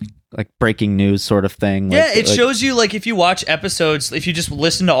breaking news sort of thing. Yeah, it shows you, like, if you watch episodes, if you just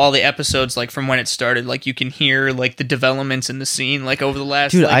listen to all the episodes, like, from when it started, like, you can hear, like, the developments in the scene, like, over the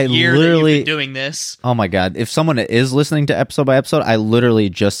last year that you've been doing this. Oh, my God. If someone is listening to episode by episode, I literally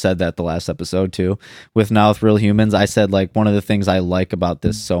just said that the last episode, too. With Now With Real Humans, I said, like, one of the things I like about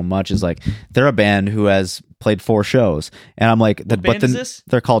this so much is, like, they're a band who has played 4 shows. And I'm like... What band is this?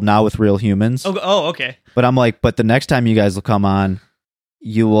 They're called Now With Real Humans. Oh, okay. But I'm like, but the next time you guys will come on...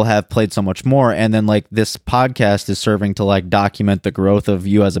 you will have played so much more, and then like this podcast is serving to like document the growth of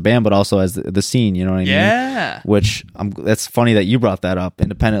you as a band, but also as the scene. You know what I mean? Yeah. Which that's funny that you brought that up,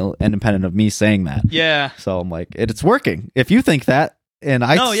 independent of me saying that. Yeah. So I'm like, it's working. If you think that, and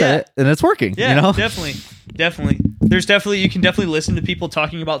I said it, and it's working. Yeah, definitely. You can definitely listen to people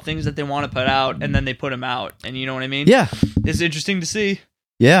talking about things that they want to put out, and then they put them out, and you know what I mean? Yeah. It's interesting to see.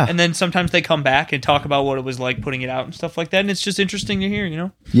 Yeah. And then sometimes they come back and talk about what it was like putting it out and stuff like that. And it's just interesting to hear,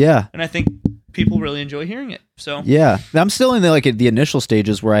 Yeah. And I think people really enjoy hearing it. So Yeah. I'm still in the initial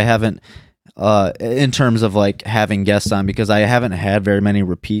stages where I haven't, in terms of like having guests on, because I haven't had very many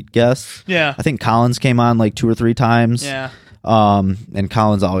repeat guests. yeah, I think Collins came on like 2 or 3 times. yeah. And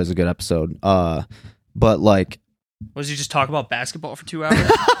Collins always a good episode. But like, Was you just talk about basketball for 2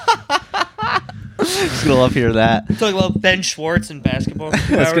 hours? just gonna love hear that. Talk about Ben Schwartz and basketball for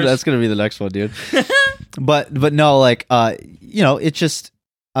 2 hours. That's gonna be the next one, dude. but no, like it's just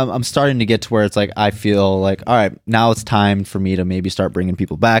I'm starting to get to where it's like I feel like, all right, now it's time for me to maybe start bringing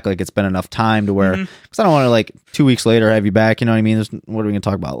people back. Like it's been enough time to where, because I don't want to like 2 weeks later have you back. You know what I mean? What are we gonna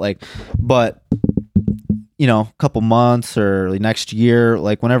talk about? Like, but a couple months or like next year,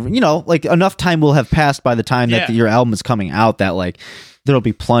 like whenever, like enough time will have passed by the time that your album is coming out that like there'll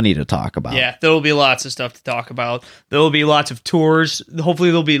be plenty to talk about. Yeah, there will be lots of stuff to talk about. There will be lots of tours. Hopefully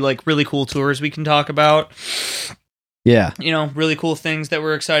there'll be like really cool tours we can talk about. Yeah. Really cool things that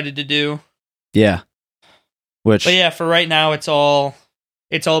we're excited to do. Yeah. But yeah, for right now it's all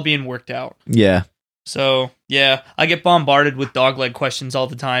being worked out. Yeah. So, yeah, I get bombarded with dogleg questions all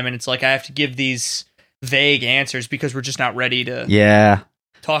the time, and it's like I have to give these vague answers because we're just not ready to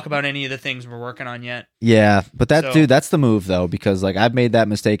talk about any of the things we're working on yet. Yeah, but that's the move though, because like I've made that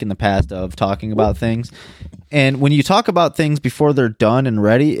mistake in the past of talking about things, and when you talk about things before they're done and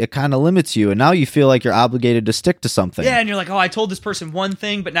ready, it kind of limits you, and now you feel like you're obligated to stick to something. Yeah, and you're like, oh, I told this person one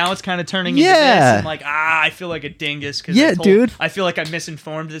thing, but now it's kind of turning into this, and like, I feel like a dingus because I feel like I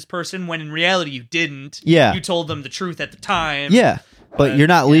misinformed this person when in reality you didn't. Yeah, you told them the truth at the time. Yeah. But you're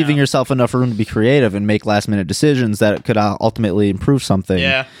not leaving yourself enough room to be creative and make last minute decisions that could ultimately improve something.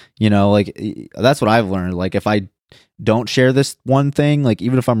 Yeah. Like that's what I've learned. Like if I don't share this one thing, like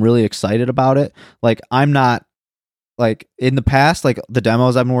even if I'm really excited about it, like I'm not like in the past, like the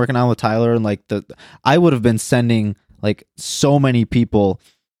demos I've been working on with Tyler and like I would have been sending like so many people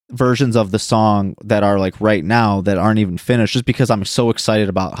versions of the song that are like right now that aren't even finished just because I'm so excited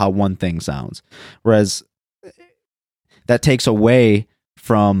about how one thing sounds. Whereas that takes away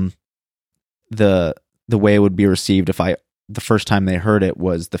from the way it would be received if the first time they heard it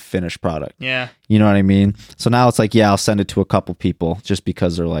was the finished product. Yeah. You know what I mean? So now it's like, I'll send it to a couple people just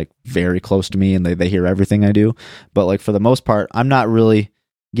because they're like very close to me and they hear everything I do. But like for the most part, I'm not really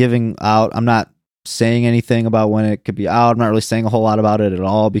giving out. I'm not saying anything about when it could be out. I'm not really saying a whole lot about it at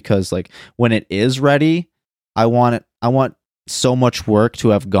all because like when it is ready, I want so much work to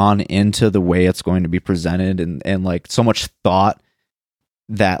have gone into the way it's going to be presented and like so much thought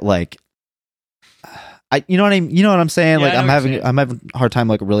that like you know what I'm saying? Yeah, like I'm having a hard time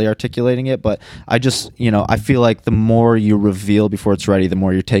like really articulating it, but I just, I feel like the more you reveal before it's ready, the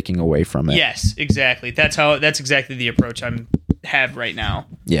more you're taking away from it. Yes, exactly. That's exactly the approach I'm have right now.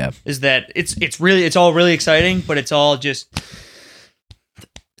 Yeah. Is that it's all really exciting, but it's all just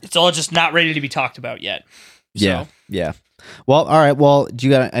not ready to be talked about yet. So. Yeah. Yeah. Well, all right. Well, do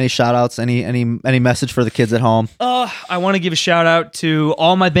you got any shout outs? Any message for the kids at home? I want to give a shout out to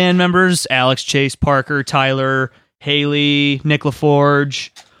all my band members, Alex, Chase, Parker, Tyler, Haley, Nick LaForge.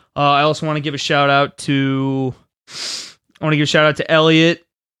 I also want to give a shout out to Elliot.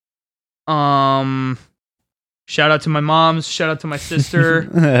 Shout out to my moms, shout out to my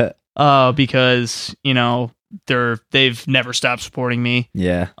sister. Because, they've never stopped supporting me.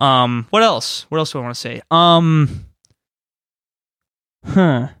 Yeah. What else? What else do I want to say?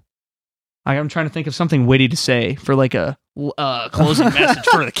 I'm trying to think of something witty to say for like a closing message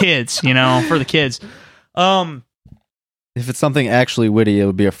for the kids, for the kids. If it's something actually witty, it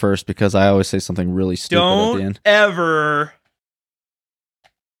would be a first because I always say something really stupid at the end. Ever.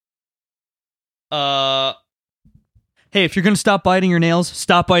 Hey, if you're going to stop biting your nails,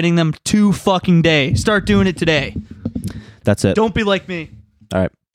 stop biting them today. Start doing it today. That's it. Don't be like me. All right.